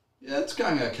 Yeah, it's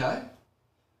going okay.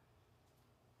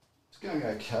 It's going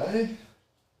okay.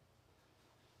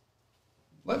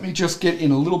 let me just get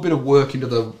in a little bit of work into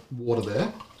the water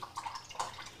there.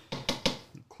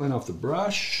 Clean off the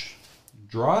brush,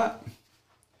 dry it.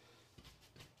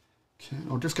 Okay,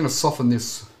 I'm just going to soften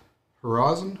this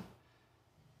horizon.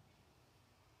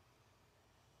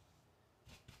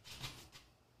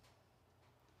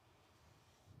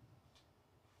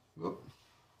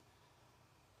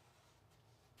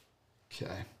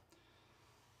 Okay,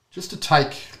 just to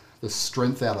take the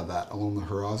strength out of that along the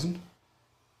horizon.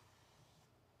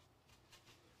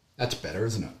 That's better,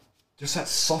 isn't it? Just that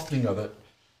softening of it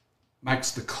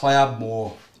makes the cloud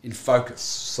more in focus.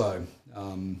 So,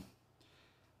 oh,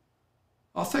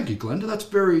 thank you, Glenda. That's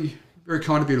very, very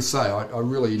kind of you to say. I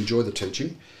really enjoy the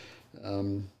teaching.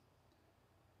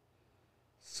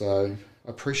 So I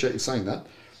appreciate you saying that.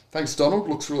 Thanks, Donald.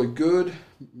 Looks really good.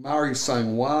 Mari's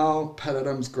saying, wow. Pat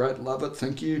Adams, great. Love it.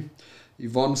 Thank you.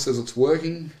 Yvonne says it's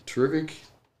working. Terrific.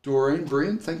 Doreen,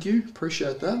 brilliant. Thank you.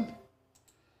 Appreciate that.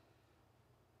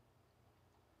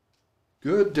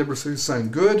 Good. Deborah Sue's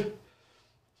saying good.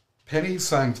 Penny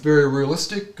saying it's very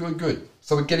realistic. Good, good.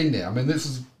 So we're getting there. I mean, this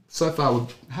is, so far, we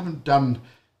haven't done,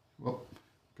 well,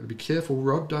 got to be careful,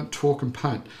 Rod. Don't talk and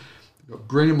paint. I've got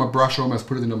green in my brush. I almost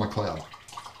put it into my cloud.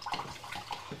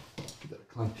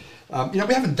 You know,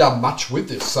 we haven't done much with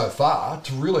this so far. It's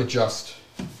really just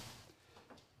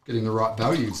getting the right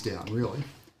values down, really.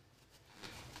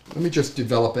 Let me just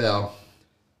develop our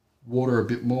water a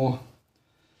bit more.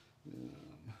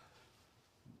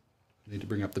 I need to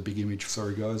bring up the big image.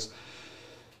 Sorry, guys.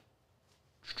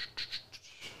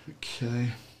 Okay.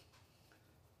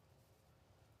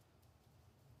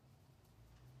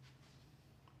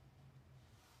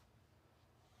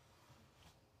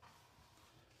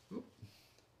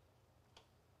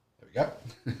 Go.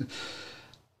 Okay.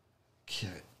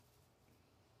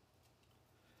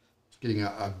 Just getting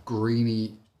a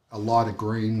greeny, a lighter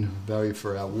green value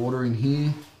for our water in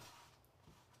here.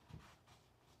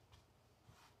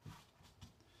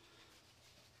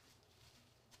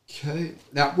 Okay.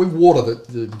 Now with water,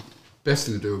 the best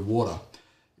thing to do with water,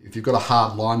 if you've got a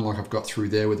hard line like I've got through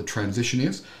there where the transition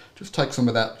is, just take some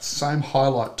of that same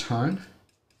highlight tone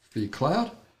for your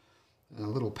cloud. And a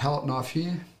little palette knife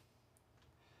here.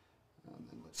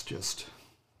 Let's just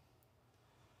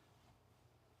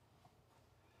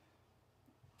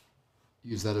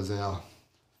use that as our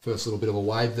first little bit of a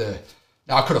wave there.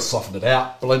 Now I could have softened it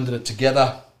out, blended it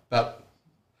together, but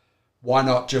why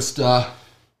not just pop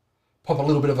a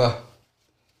little bit of a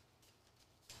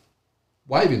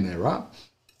wave in there, right?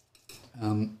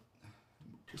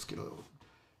 Just get a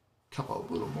couple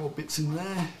of little more bits in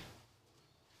there.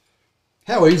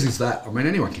 How easy is that? I mean,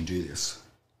 anyone can do this.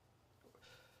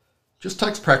 Just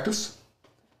takes practice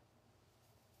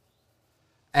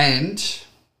and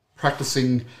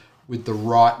practicing with the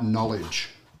right knowledge.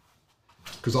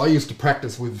 Because I used to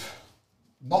practice with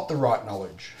not the right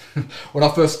knowledge. When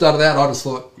I first started out, I just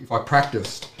thought if I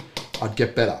practiced, I'd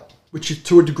get better, which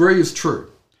to a degree is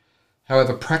true.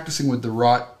 However, practicing with the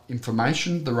right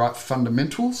information, the right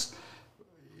fundamentals,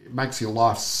 it makes your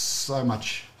life so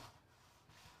much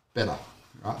better,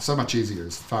 right? So much easier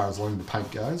as far as learning to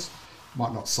paint goes.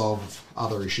 Might not solve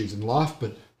other issues in life,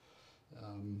 but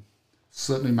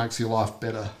certainly makes your life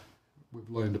better with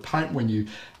learning to paint when you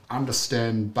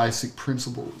understand basic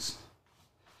principles,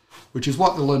 which is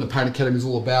what the Learn to Paint Academy is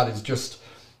all about, is just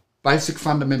basic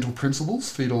fundamental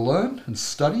principles for you to learn and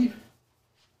study.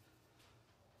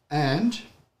 And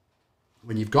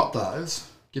when you've got those,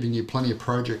 giving you plenty of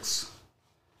projects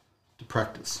to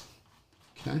practice.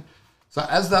 Okay, so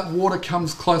as that water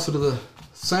comes closer to the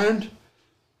sand,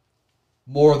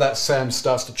 more of that sand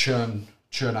starts to churn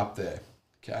up there.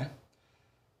 Okay.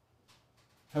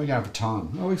 How are we going for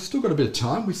time? Oh, we've still got a bit of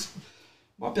time. We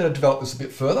might be able to develop this a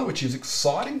bit further, which is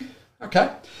exciting.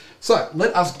 Okay. So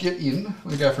let us get in. I'm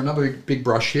going to go for another big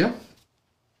brush here.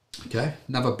 Okay.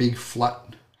 Another big flat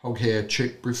hog hair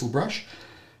cheek bristle brush.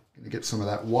 Going to get some of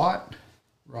that white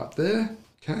right there.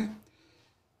 Okay.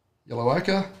 Yellow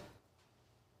ochre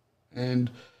and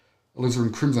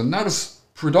alizarin crimson. Notice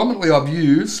predominantly I've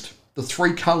used the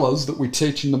three colours that we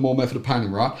teach in the More Method of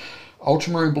Painting, right?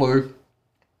 Ultramarine blue,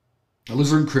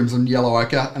 alizarin crimson, yellow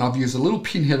ochre, and I've used a little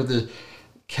pinhead of the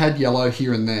cad yellow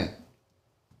here and there.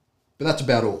 But that's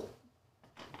about all.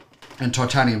 And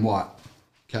titanium white,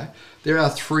 okay? There are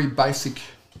three basic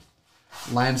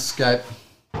landscape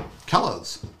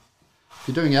colours. If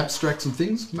you're doing abstracts and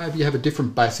things, maybe you have a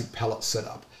different basic palette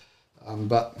setup.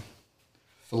 But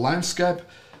for landscape,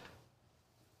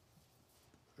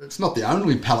 it's not the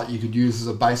only palette you could use as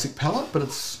a basic palette, but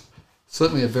it's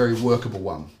certainly a very workable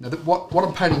one. Now, what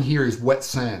I'm painting here is wet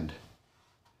sand.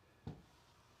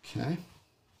 Okay.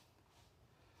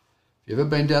 If you've ever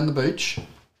been down the beach,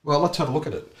 well, let's have a look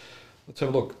at it. Let's have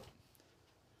a look.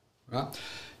 Right,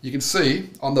 you can see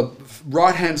on the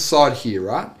right-hand side here,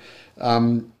 right,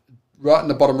 right in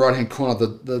the bottom right-hand corner,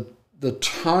 the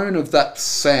tone of that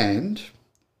sand,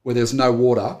 where there's no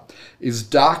water, is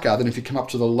darker than if you come up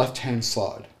to the left-hand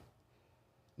side.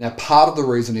 Now, part of the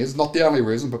reason is, not the only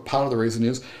reason, but part of the reason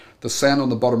is the sand on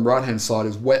the bottom right-hand side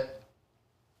is wet.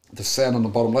 The sand on the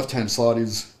bottom left-hand side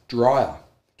is drier,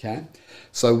 okay?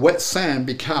 So wet sand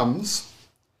becomes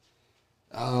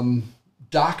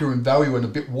darker in value and a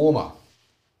bit warmer,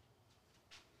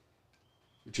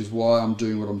 which is why I'm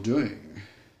doing what I'm doing,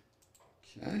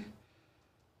 okay?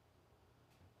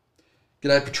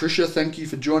 G'day, Patricia. Thank you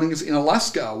for joining us in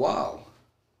Alaska. Wow.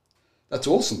 That's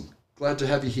awesome. Glad to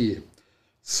have you here.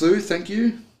 Sue, thank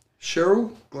you.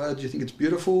 Cheryl, glad you think it's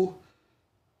beautiful.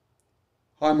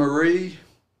 Hi, Marie.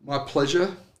 My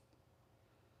pleasure.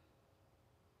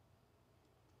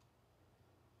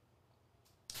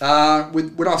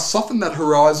 When I softened that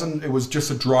horizon, it was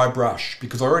just a dry brush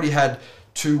because I already had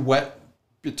two wet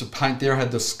bits of paint there. I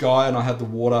had the sky and I had the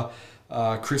water,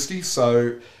 Christy.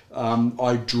 So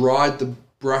I dried the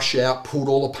brush out, pulled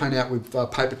all the paint out with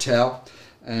paper towel,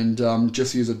 and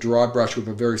just use a dry brush with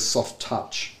a very soft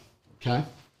touch. Okay,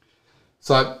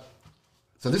 so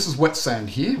this is wet sand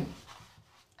here,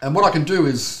 and what I can do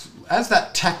is, as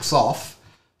that tacks off,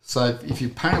 so if you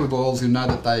paint it with oils, you'll know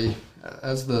that they,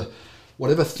 as the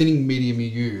whatever thinning medium you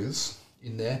use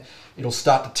in there, it'll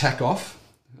start to tack off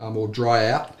or dry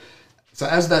out. So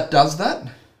as that does that,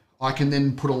 I can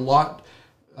then put a light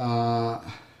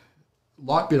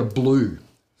bit of blue,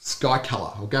 sky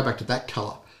color. I'll go back to that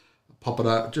color, pop it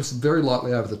out just very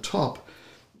lightly over the top,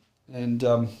 and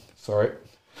sorry,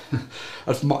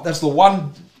 that's the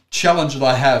one challenge that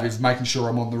I have, is making sure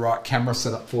I'm on the right camera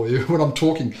setup for you when I'm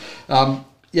talking.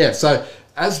 Yeah, so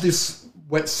as this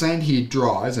wet sand here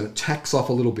dries and it tacks off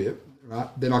a little bit, right,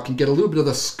 then I can get a little bit of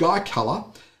the sky color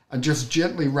and just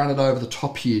gently run it over the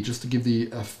top here, just to give the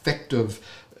effect of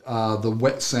the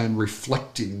wet sand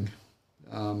reflecting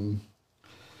the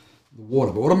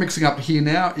water. But what I'm mixing up here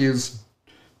now is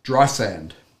dry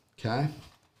sand, okay?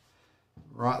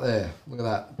 Right there, look at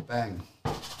that, bang.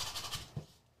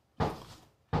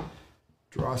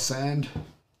 Dry sand.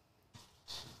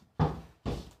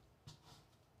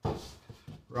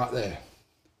 Right there.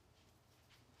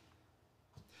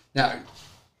 Now,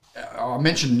 I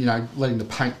mentioned, you know, letting the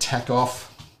paint tack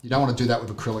off. You don't want to do that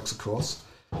with acrylics, of course.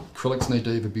 Acrylics need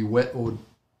to either be wet or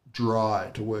dry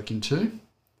to work into.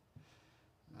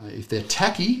 If they're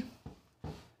tacky,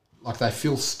 like they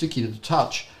feel sticky to the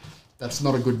touch, that's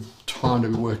not a good time to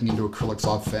be working into acrylics,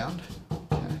 I've found.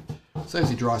 Okay. So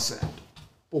there's your dry sand.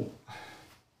 Boom.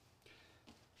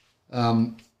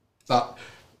 But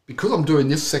because I'm doing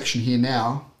this section here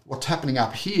now, what's happening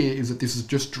up here is that this is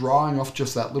just drying off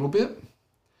just that little bit.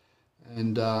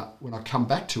 And when I come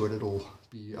back to it, it'll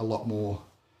be a lot more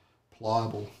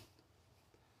pliable,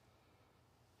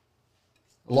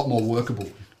 a lot more workable.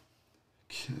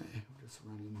 Okay, we'll just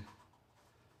run in a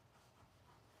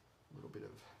little bit of...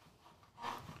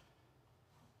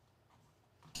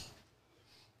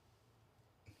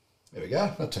 There we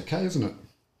go, that's okay, isn't it?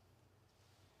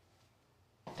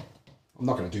 I'm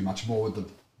not going to do much more with the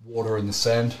water and the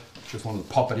sand. Just wanted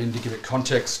to pop it in to give it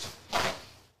context.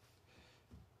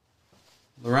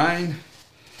 Lorraine,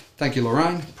 thank you,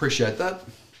 Lorraine. Appreciate that.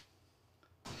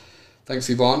 Thanks,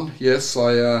 Yvonne. Yes,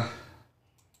 I've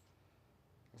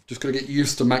just got to get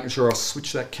used to making sure I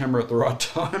switch that camera at the right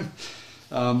time.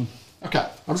 Okay,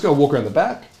 I'm just going to walk around the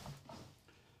back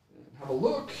and have a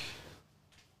look.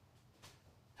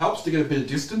 Helps to get a bit of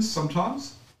distance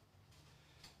sometimes.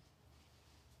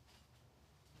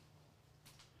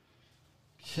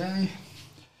 Okay,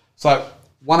 so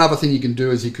one other thing you can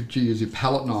do is you could use your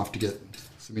palette knife to get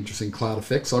some interesting cloud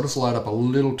effects. So I'll just load up a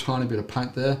little tiny bit of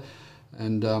paint there,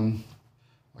 and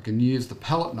I can use the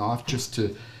palette knife just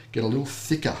to get a little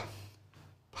thicker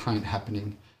paint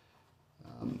happening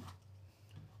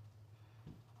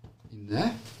in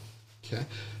there. Okay,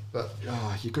 but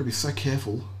you've got to be so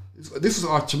careful. This is,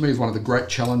 to me, is one of the great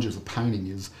challenges of painting,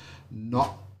 is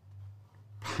not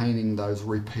painting those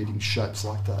repeating shapes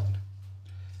like that.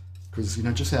 Because, you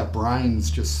know, just our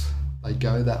brains they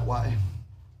go that way.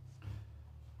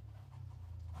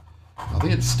 I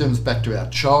think it stems back to our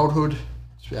childhood,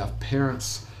 to our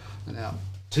parents and our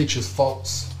teachers'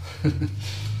 faults. I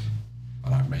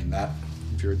don't mean that.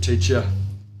 If you're a teacher.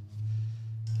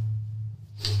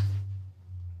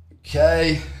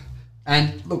 Okay.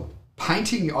 And look,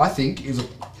 painting, I think, is a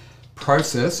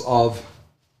process of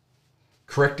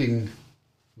correcting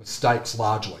mistakes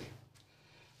largely.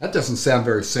 That doesn't sound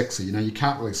very sexy. You know, you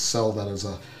can't really sell that as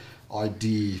a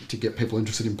idea to get people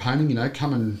interested in painting. You know,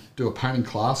 come and do a painting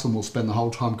class and we'll spend the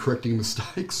whole time correcting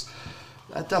mistakes.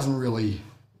 That doesn't really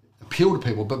appeal to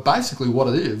people. But basically what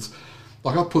it is,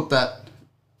 like I've put that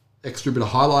extra bit of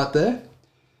highlight there,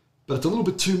 but it's a little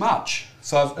bit too much.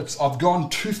 So I've gone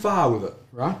too far with it,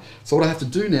 right? So what I have to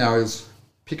do now is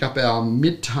pick up our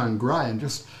mid-tone grey and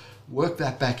just work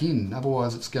that back in.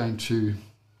 Otherwise it's going to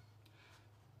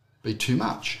be too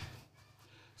much.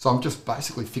 So I'm just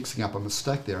basically fixing up a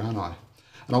mistake there, aren't I?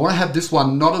 And I want to have this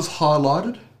one not as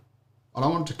highlighted. I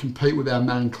don't want it to compete with our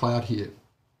main cloud here.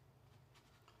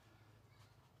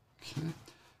 Okay.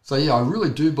 So yeah, I really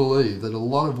do believe that a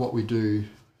lot of what we do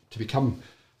to become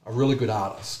a really good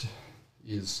artist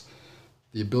is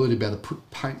the ability to be able to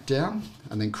put paint down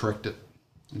and then correct it.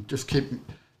 And just keep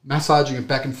massaging it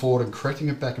back and forward and correcting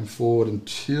it back and forward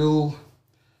until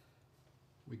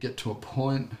we get to a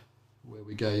point where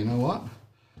we go, you know what?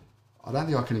 I don't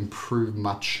think I can improve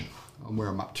much on where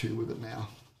I'm up to with it now.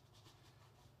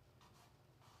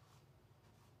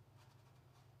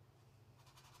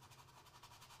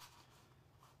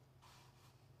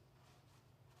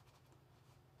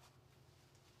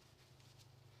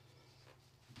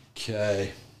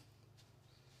 Okay.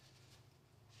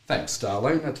 Thanks,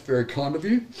 Darlene. That's very kind of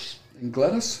you. And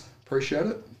Gladys, appreciate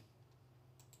it.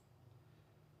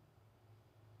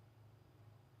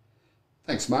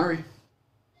 Thanks, Murray.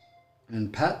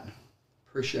 And Pat,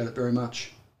 appreciate it very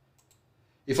much.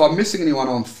 If I'm missing anyone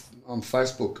on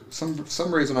Facebook, for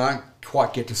some reason I don't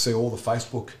quite get to see all the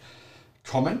Facebook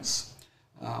comments.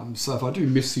 So if I do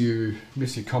miss your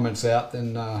comments out,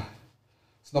 then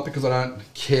it's not because I don't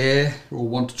care or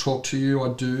want to talk to you.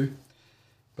 I do.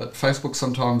 But Facebook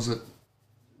sometimes,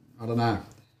 I don't know,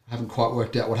 I haven't quite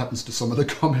worked out what happens to some of the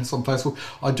comments on Facebook.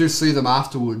 I do see them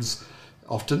afterwards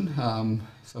often.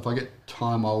 So if I get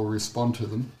time, I'll respond to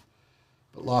them.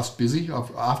 But life's busy.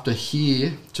 After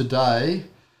here today,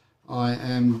 I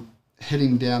am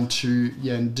heading down to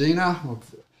Yandina.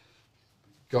 I've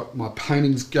got my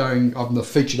paintings going. I'm the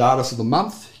featured artist of the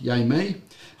month, yay me,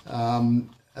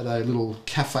 at a little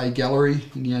cafe gallery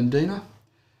in Yandina.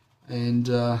 And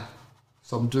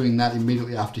so I'm doing that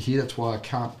immediately after here. That's why I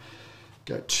can't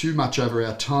go too much over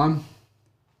our time.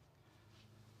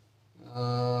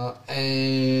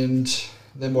 And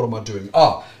then what am I doing?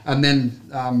 Oh, and then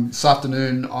this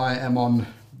afternoon I am on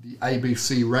the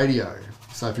ABC radio.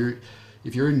 So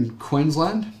if you're in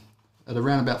Queensland at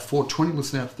around about 4:20,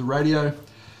 listen out to the radio,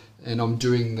 and I'm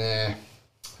doing their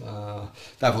they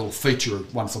have a little feature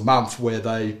once a month where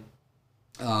they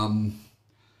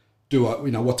do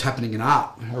what's happening in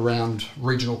art around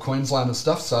regional Queensland and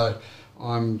stuff. So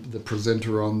I'm the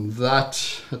presenter on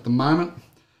that at the moment.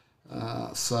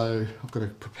 So I've got to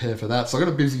prepare for that. So I've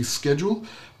got a busy schedule.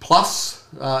 Plus,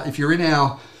 if you're in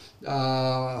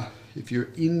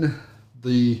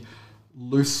the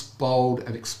loose, bold,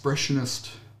 and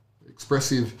expressive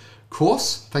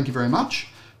course, thank you very much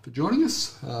for joining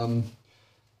us.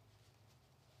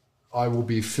 I will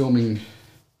be filming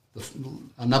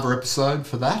another episode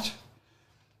for that.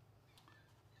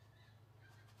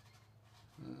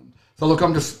 So look,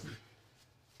 I'm just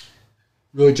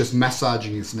really just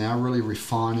massaging this now, really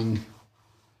refining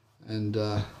and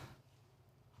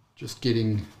just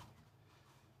getting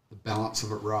the balance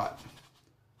of it right.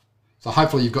 So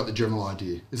hopefully you've got the general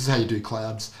idea. This is how you do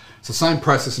clouds. It's the same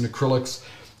process in acrylics.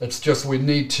 It's just we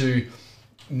need to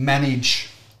manage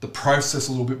the process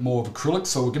a little bit more of acrylics.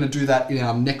 So we're going to do that in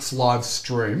our next live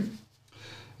stream.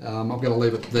 I'm going to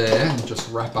leave it there and just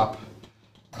wrap up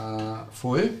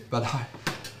for you. But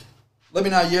let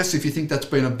me know, yes, if you think that's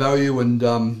been of value and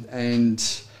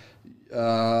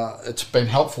it's been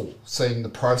helpful seeing the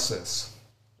process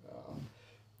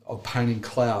of painting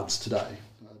clouds today.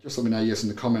 Just let me know, yes, in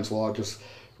the comments while I just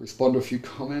respond to a few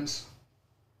comments.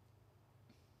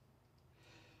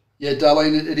 Yeah,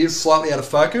 Darlene, it is slightly out of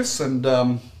focus, and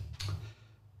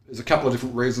there's a couple of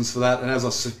different reasons for that. And as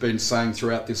I've been saying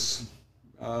throughout this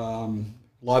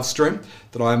live stream,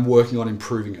 that I am working on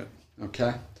improving it,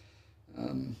 okay?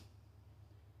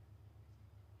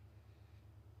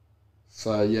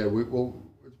 So yeah,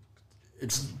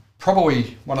 it's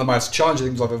probably one of the most challenging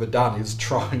things I've ever done is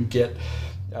try and get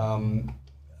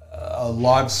a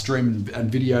live stream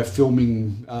and video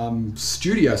filming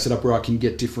studio set up where I can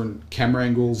get different camera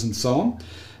angles and so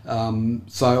on.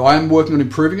 So I am working on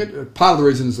improving it. Part of the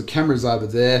reason is the camera's over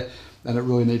there and it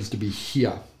really needs to be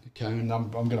here. Okay, and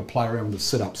I'm going to play around with the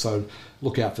setup, so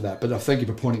look out for that. But thank you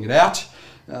for pointing it out.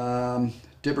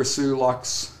 Deborah Sue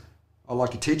likes, I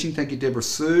like your teaching. Thank you, Deborah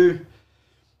Sue.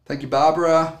 Thank you,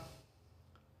 Barbara.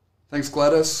 Thanks,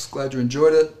 Gladys. Glad you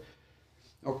enjoyed it.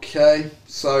 Okay,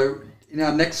 so in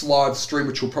our next live stream,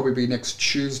 which will probably be next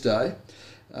Tuesday,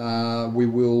 we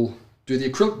will do the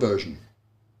acrylic version.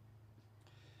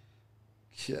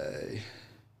 Okay.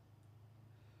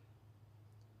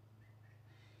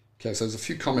 Okay, so there's a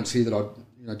few comments here that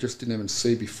I just didn't even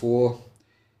see before.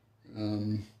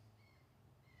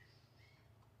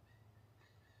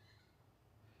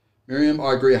 Miriam,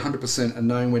 I agree 100%, and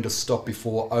knowing when to stop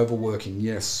before overworking.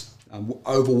 Yes,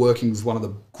 overworking is one of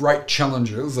the great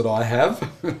challenges that I have.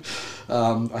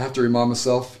 I have to remind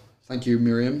myself. Thank you,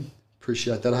 Miriam.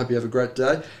 Appreciate that. I hope you have a great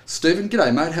day. Stephen,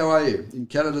 g'day, mate. How are you? In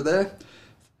Canada there?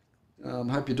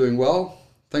 Hope you're doing well.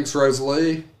 Thanks,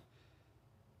 Rosalie.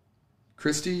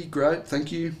 Christy, great.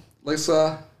 Thank you.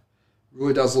 Lisa,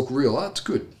 really does look real. That's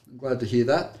good. I'm glad to hear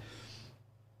that.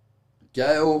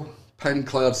 Gail, painting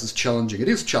clouds is challenging. It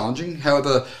is challenging.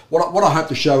 However, what I hope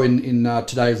to show in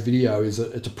today's video is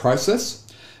it's a process.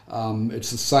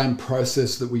 It's the same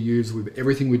process that we use with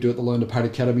everything we do at the Learn to Paint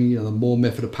Academy, the More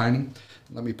method of painting.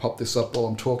 Let me pop this up while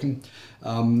I'm talking.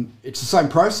 It's the same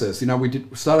process.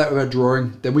 We started out with our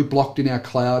drawing, then we blocked in our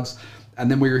clouds,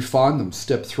 and then we refined them,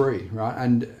 step 3, right?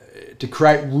 And to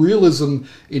create realism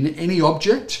in any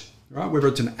object, right? Whether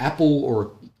it's an apple or a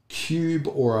cube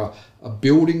or a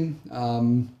building,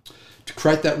 to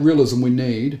create that realism, we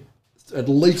need at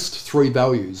least 3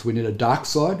 values. We need a dark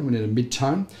side, we need a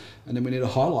mid-tone, and then we need a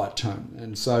highlight tone.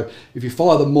 And so if you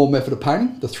follow the More method of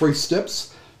painting, the 3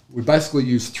 steps, we basically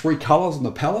use 3 colors on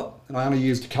the palette, and I only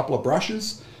used a couple of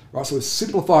brushes, right? So we've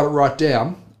simplified it right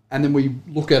down, and then we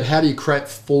look at how do you create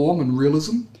form and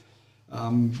realism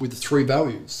with the 3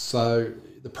 values. So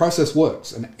the process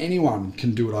works, and anyone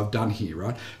can do what I've done here,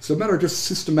 right? So a matter of just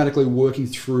systematically working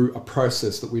through a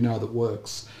process that we know that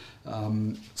works.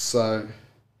 So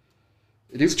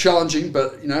it is challenging,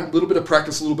 but a little bit of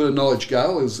practice, a little bit of knowledge,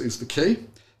 Gail, is the key.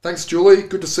 Thanks, Julie.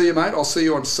 Good to see you, mate. I'll see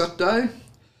you on Saturday.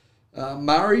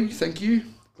 Murray, thank you.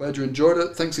 Glad you enjoyed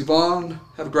it. Thanks, Yvonne.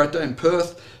 Have a great day in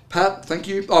Perth. Pat, thank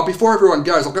you. Oh, before everyone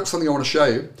goes, I've got something I want to show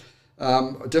you.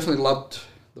 I definitely loved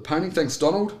the painting. Thanks,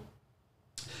 Donald.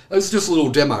 This is just a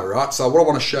little demo, right? So what I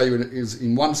want to show you is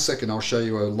in 1 second, I'll show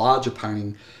you a larger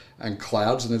painting and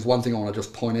clouds. And there's one thing I want to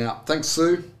just point out. Thanks,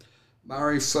 Sue.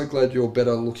 Murray, so glad you're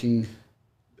better looking.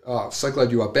 Oh, so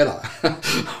glad you are better.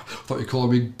 Thought you were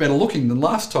calling me better looking than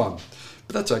last time,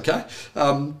 but that's okay.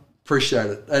 Appreciate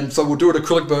it. And so we'll do an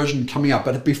acrylic version coming up.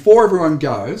 But before everyone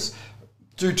goes,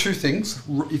 do 2 things.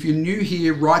 If you're new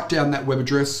here, write down that web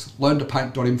address,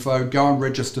 learntopaint.info, go and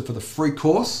register for the free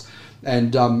course,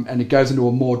 and it goes into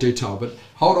a more detail. But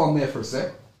hold on there for a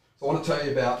sec. So I want to tell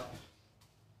you about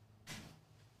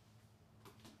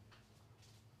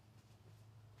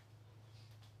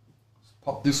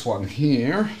pop this one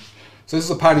here. So this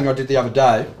is a painting I did the other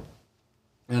day,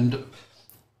 and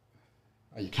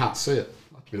you can't see it.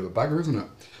 That's a bit of a bugger, isn't it?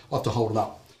 I'll have to hold it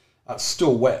up. It's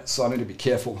still wet, so I need to be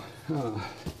careful. You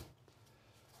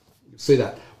can see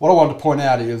that. What I wanted to point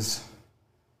out is,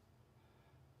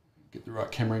 get the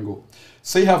right camera angle.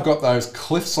 See how I've got those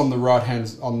cliffs on the right hand,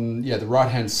 the right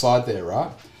hand side there,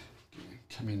 right?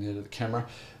 Come in there to the camera.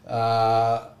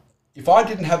 If I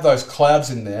didn't have those clouds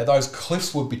in there, those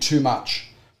cliffs would be too much.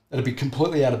 It'd be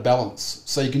completely out of balance.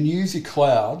 So you can use your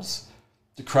clouds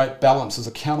to create balance as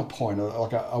a counterpoint, or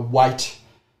like a weight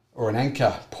or an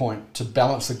anchor point to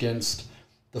balance against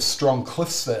the strong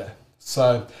cliffs there.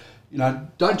 So,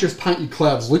 don't just paint your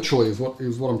clouds literally is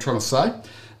what I'm trying to say.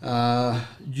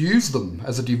 Use them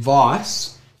as a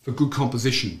device for good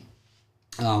composition.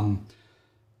 I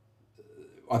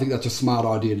think that's a smart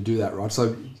idea to do that, right?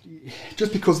 So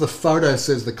just because the photo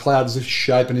says the cloud is this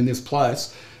shape and in this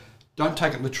place, don't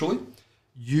take it literally.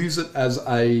 Use it as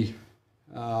a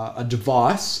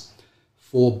device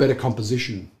for better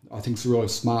composition. I think it's really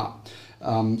smart.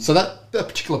 So that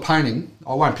particular painting,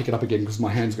 I won't pick it up again because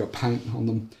my hands got paint on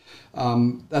them.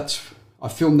 I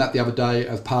filmed that the other day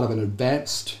as part of an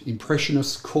advanced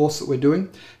impressionist course that we're doing.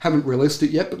 Haven't released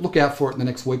it yet, but look out for it in the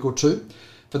next week or 2.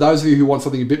 For those of you who want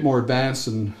something a bit more advanced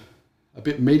and a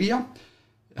bit meatier,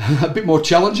 a bit more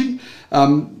challenging,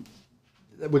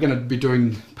 we're going to be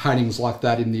doing paintings like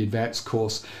that in the advanced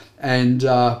course. And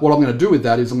what I'm going to do with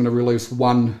that is I'm going to release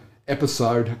 1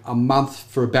 episode a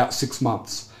month for about 6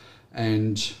 months.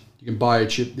 And you can buy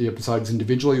the episodes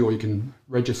individually, or you can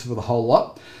register for the whole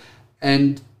lot.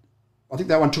 And I think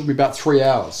that one took me about 3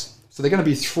 hours. So they're going to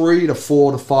be 3 to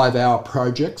 4 to 5 hour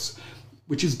projects,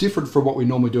 which is different from what we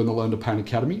normally do in the Learn to Paint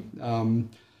Academy.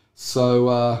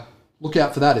 So look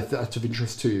out for that if that's of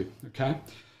interest to you, okay?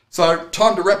 So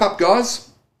time to wrap up, guys.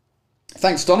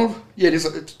 Thanks, Donald. Yeah,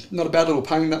 it's not a bad little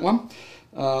painting, that one.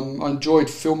 I enjoyed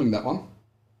filming that one.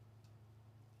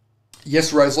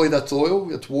 Yes, Rosalie, that's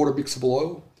oil. It's water mixable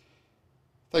oil.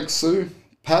 Thanks, Sue.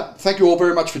 Pat, thank you all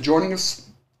very much for joining us.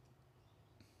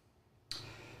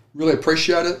 Really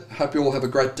appreciate it. Hope you all have a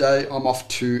great day. I'm off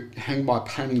to hang my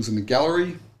paintings in the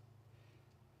gallery.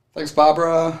 Thanks,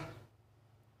 Barbara.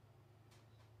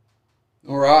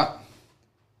 All right.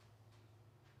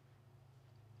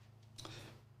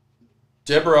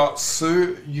 Deborah,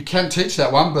 Sue, you can teach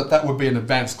that one, but that would be an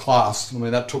advanced class. I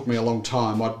mean, that took me a long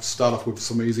time. I'd start off with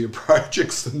some easier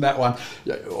projects than that one.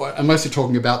 Unless you're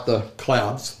talking about the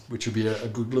clouds, which would be a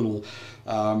good little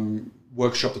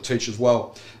workshop to teach as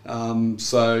well.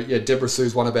 So yeah, Deborah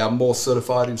Sue's one of our more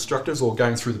certified instructors or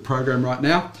going through the program right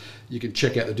now. You can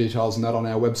check out the details on that on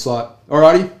our website.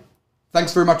 Alrighty,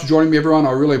 thanks very much for joining me, everyone.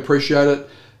 I really appreciate it.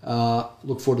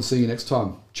 Look forward to seeing you next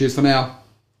time. Cheers for now.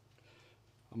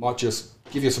 I might just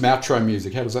give you some outro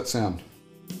music. How does that sound?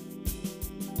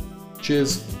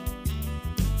 Cheers.